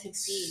be planting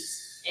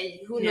seeds, and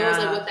who knows,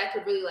 like, what that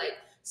could really, like,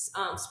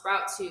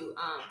 sprout to.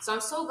 So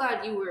I'm so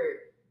glad you were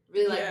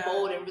really, like,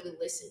 bold and really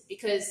listened,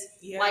 because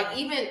like,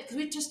 even because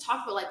we just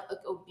talked about, like,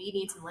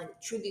 obedience and,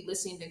 like, truly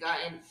listening to God,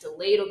 and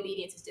delayed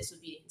obedience is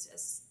disobedience.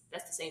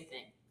 That's the same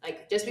thing.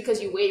 Like, just because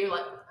you wait, you're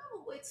like,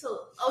 wait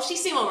till, she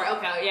seemed all right.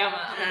 Okay, yeah,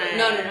 I'm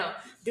no.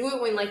 Do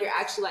it when, like, you're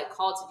actually, like,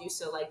 called to do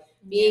so. Like,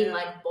 being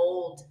like,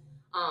 bold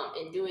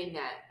and doing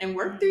that. And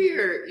work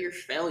through your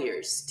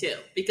failures too.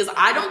 Because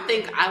I don't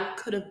think I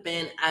could have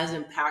been as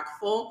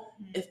impactful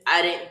if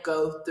I didn't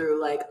go through,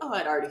 like,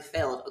 I'd already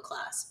failed a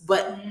class.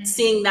 But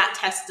seeing that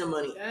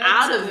testimony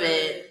out of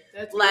it,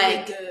 that's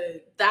like, really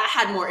good. That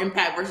had more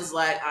impact versus,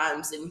 like,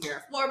 I'm sitting here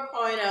at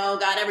 4.0,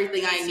 got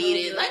everything I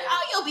needed. Like,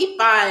 you'll be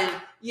fine.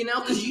 You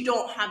know, because you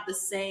don't have the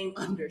same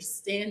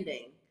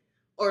understanding,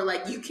 or,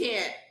 like, you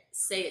can't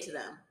say it to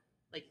them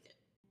like you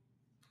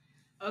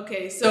did.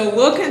 Okay, so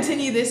we'll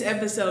continue this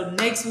episode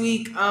next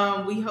week.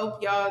 We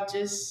hope y'all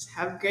just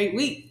have a great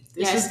week.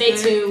 Stay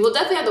tuned. We'll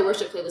definitely have the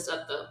worship playlist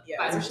up, though.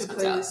 Yeah, worship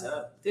playlist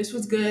up. This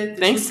was good.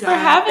 Thanks for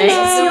having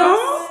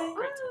us.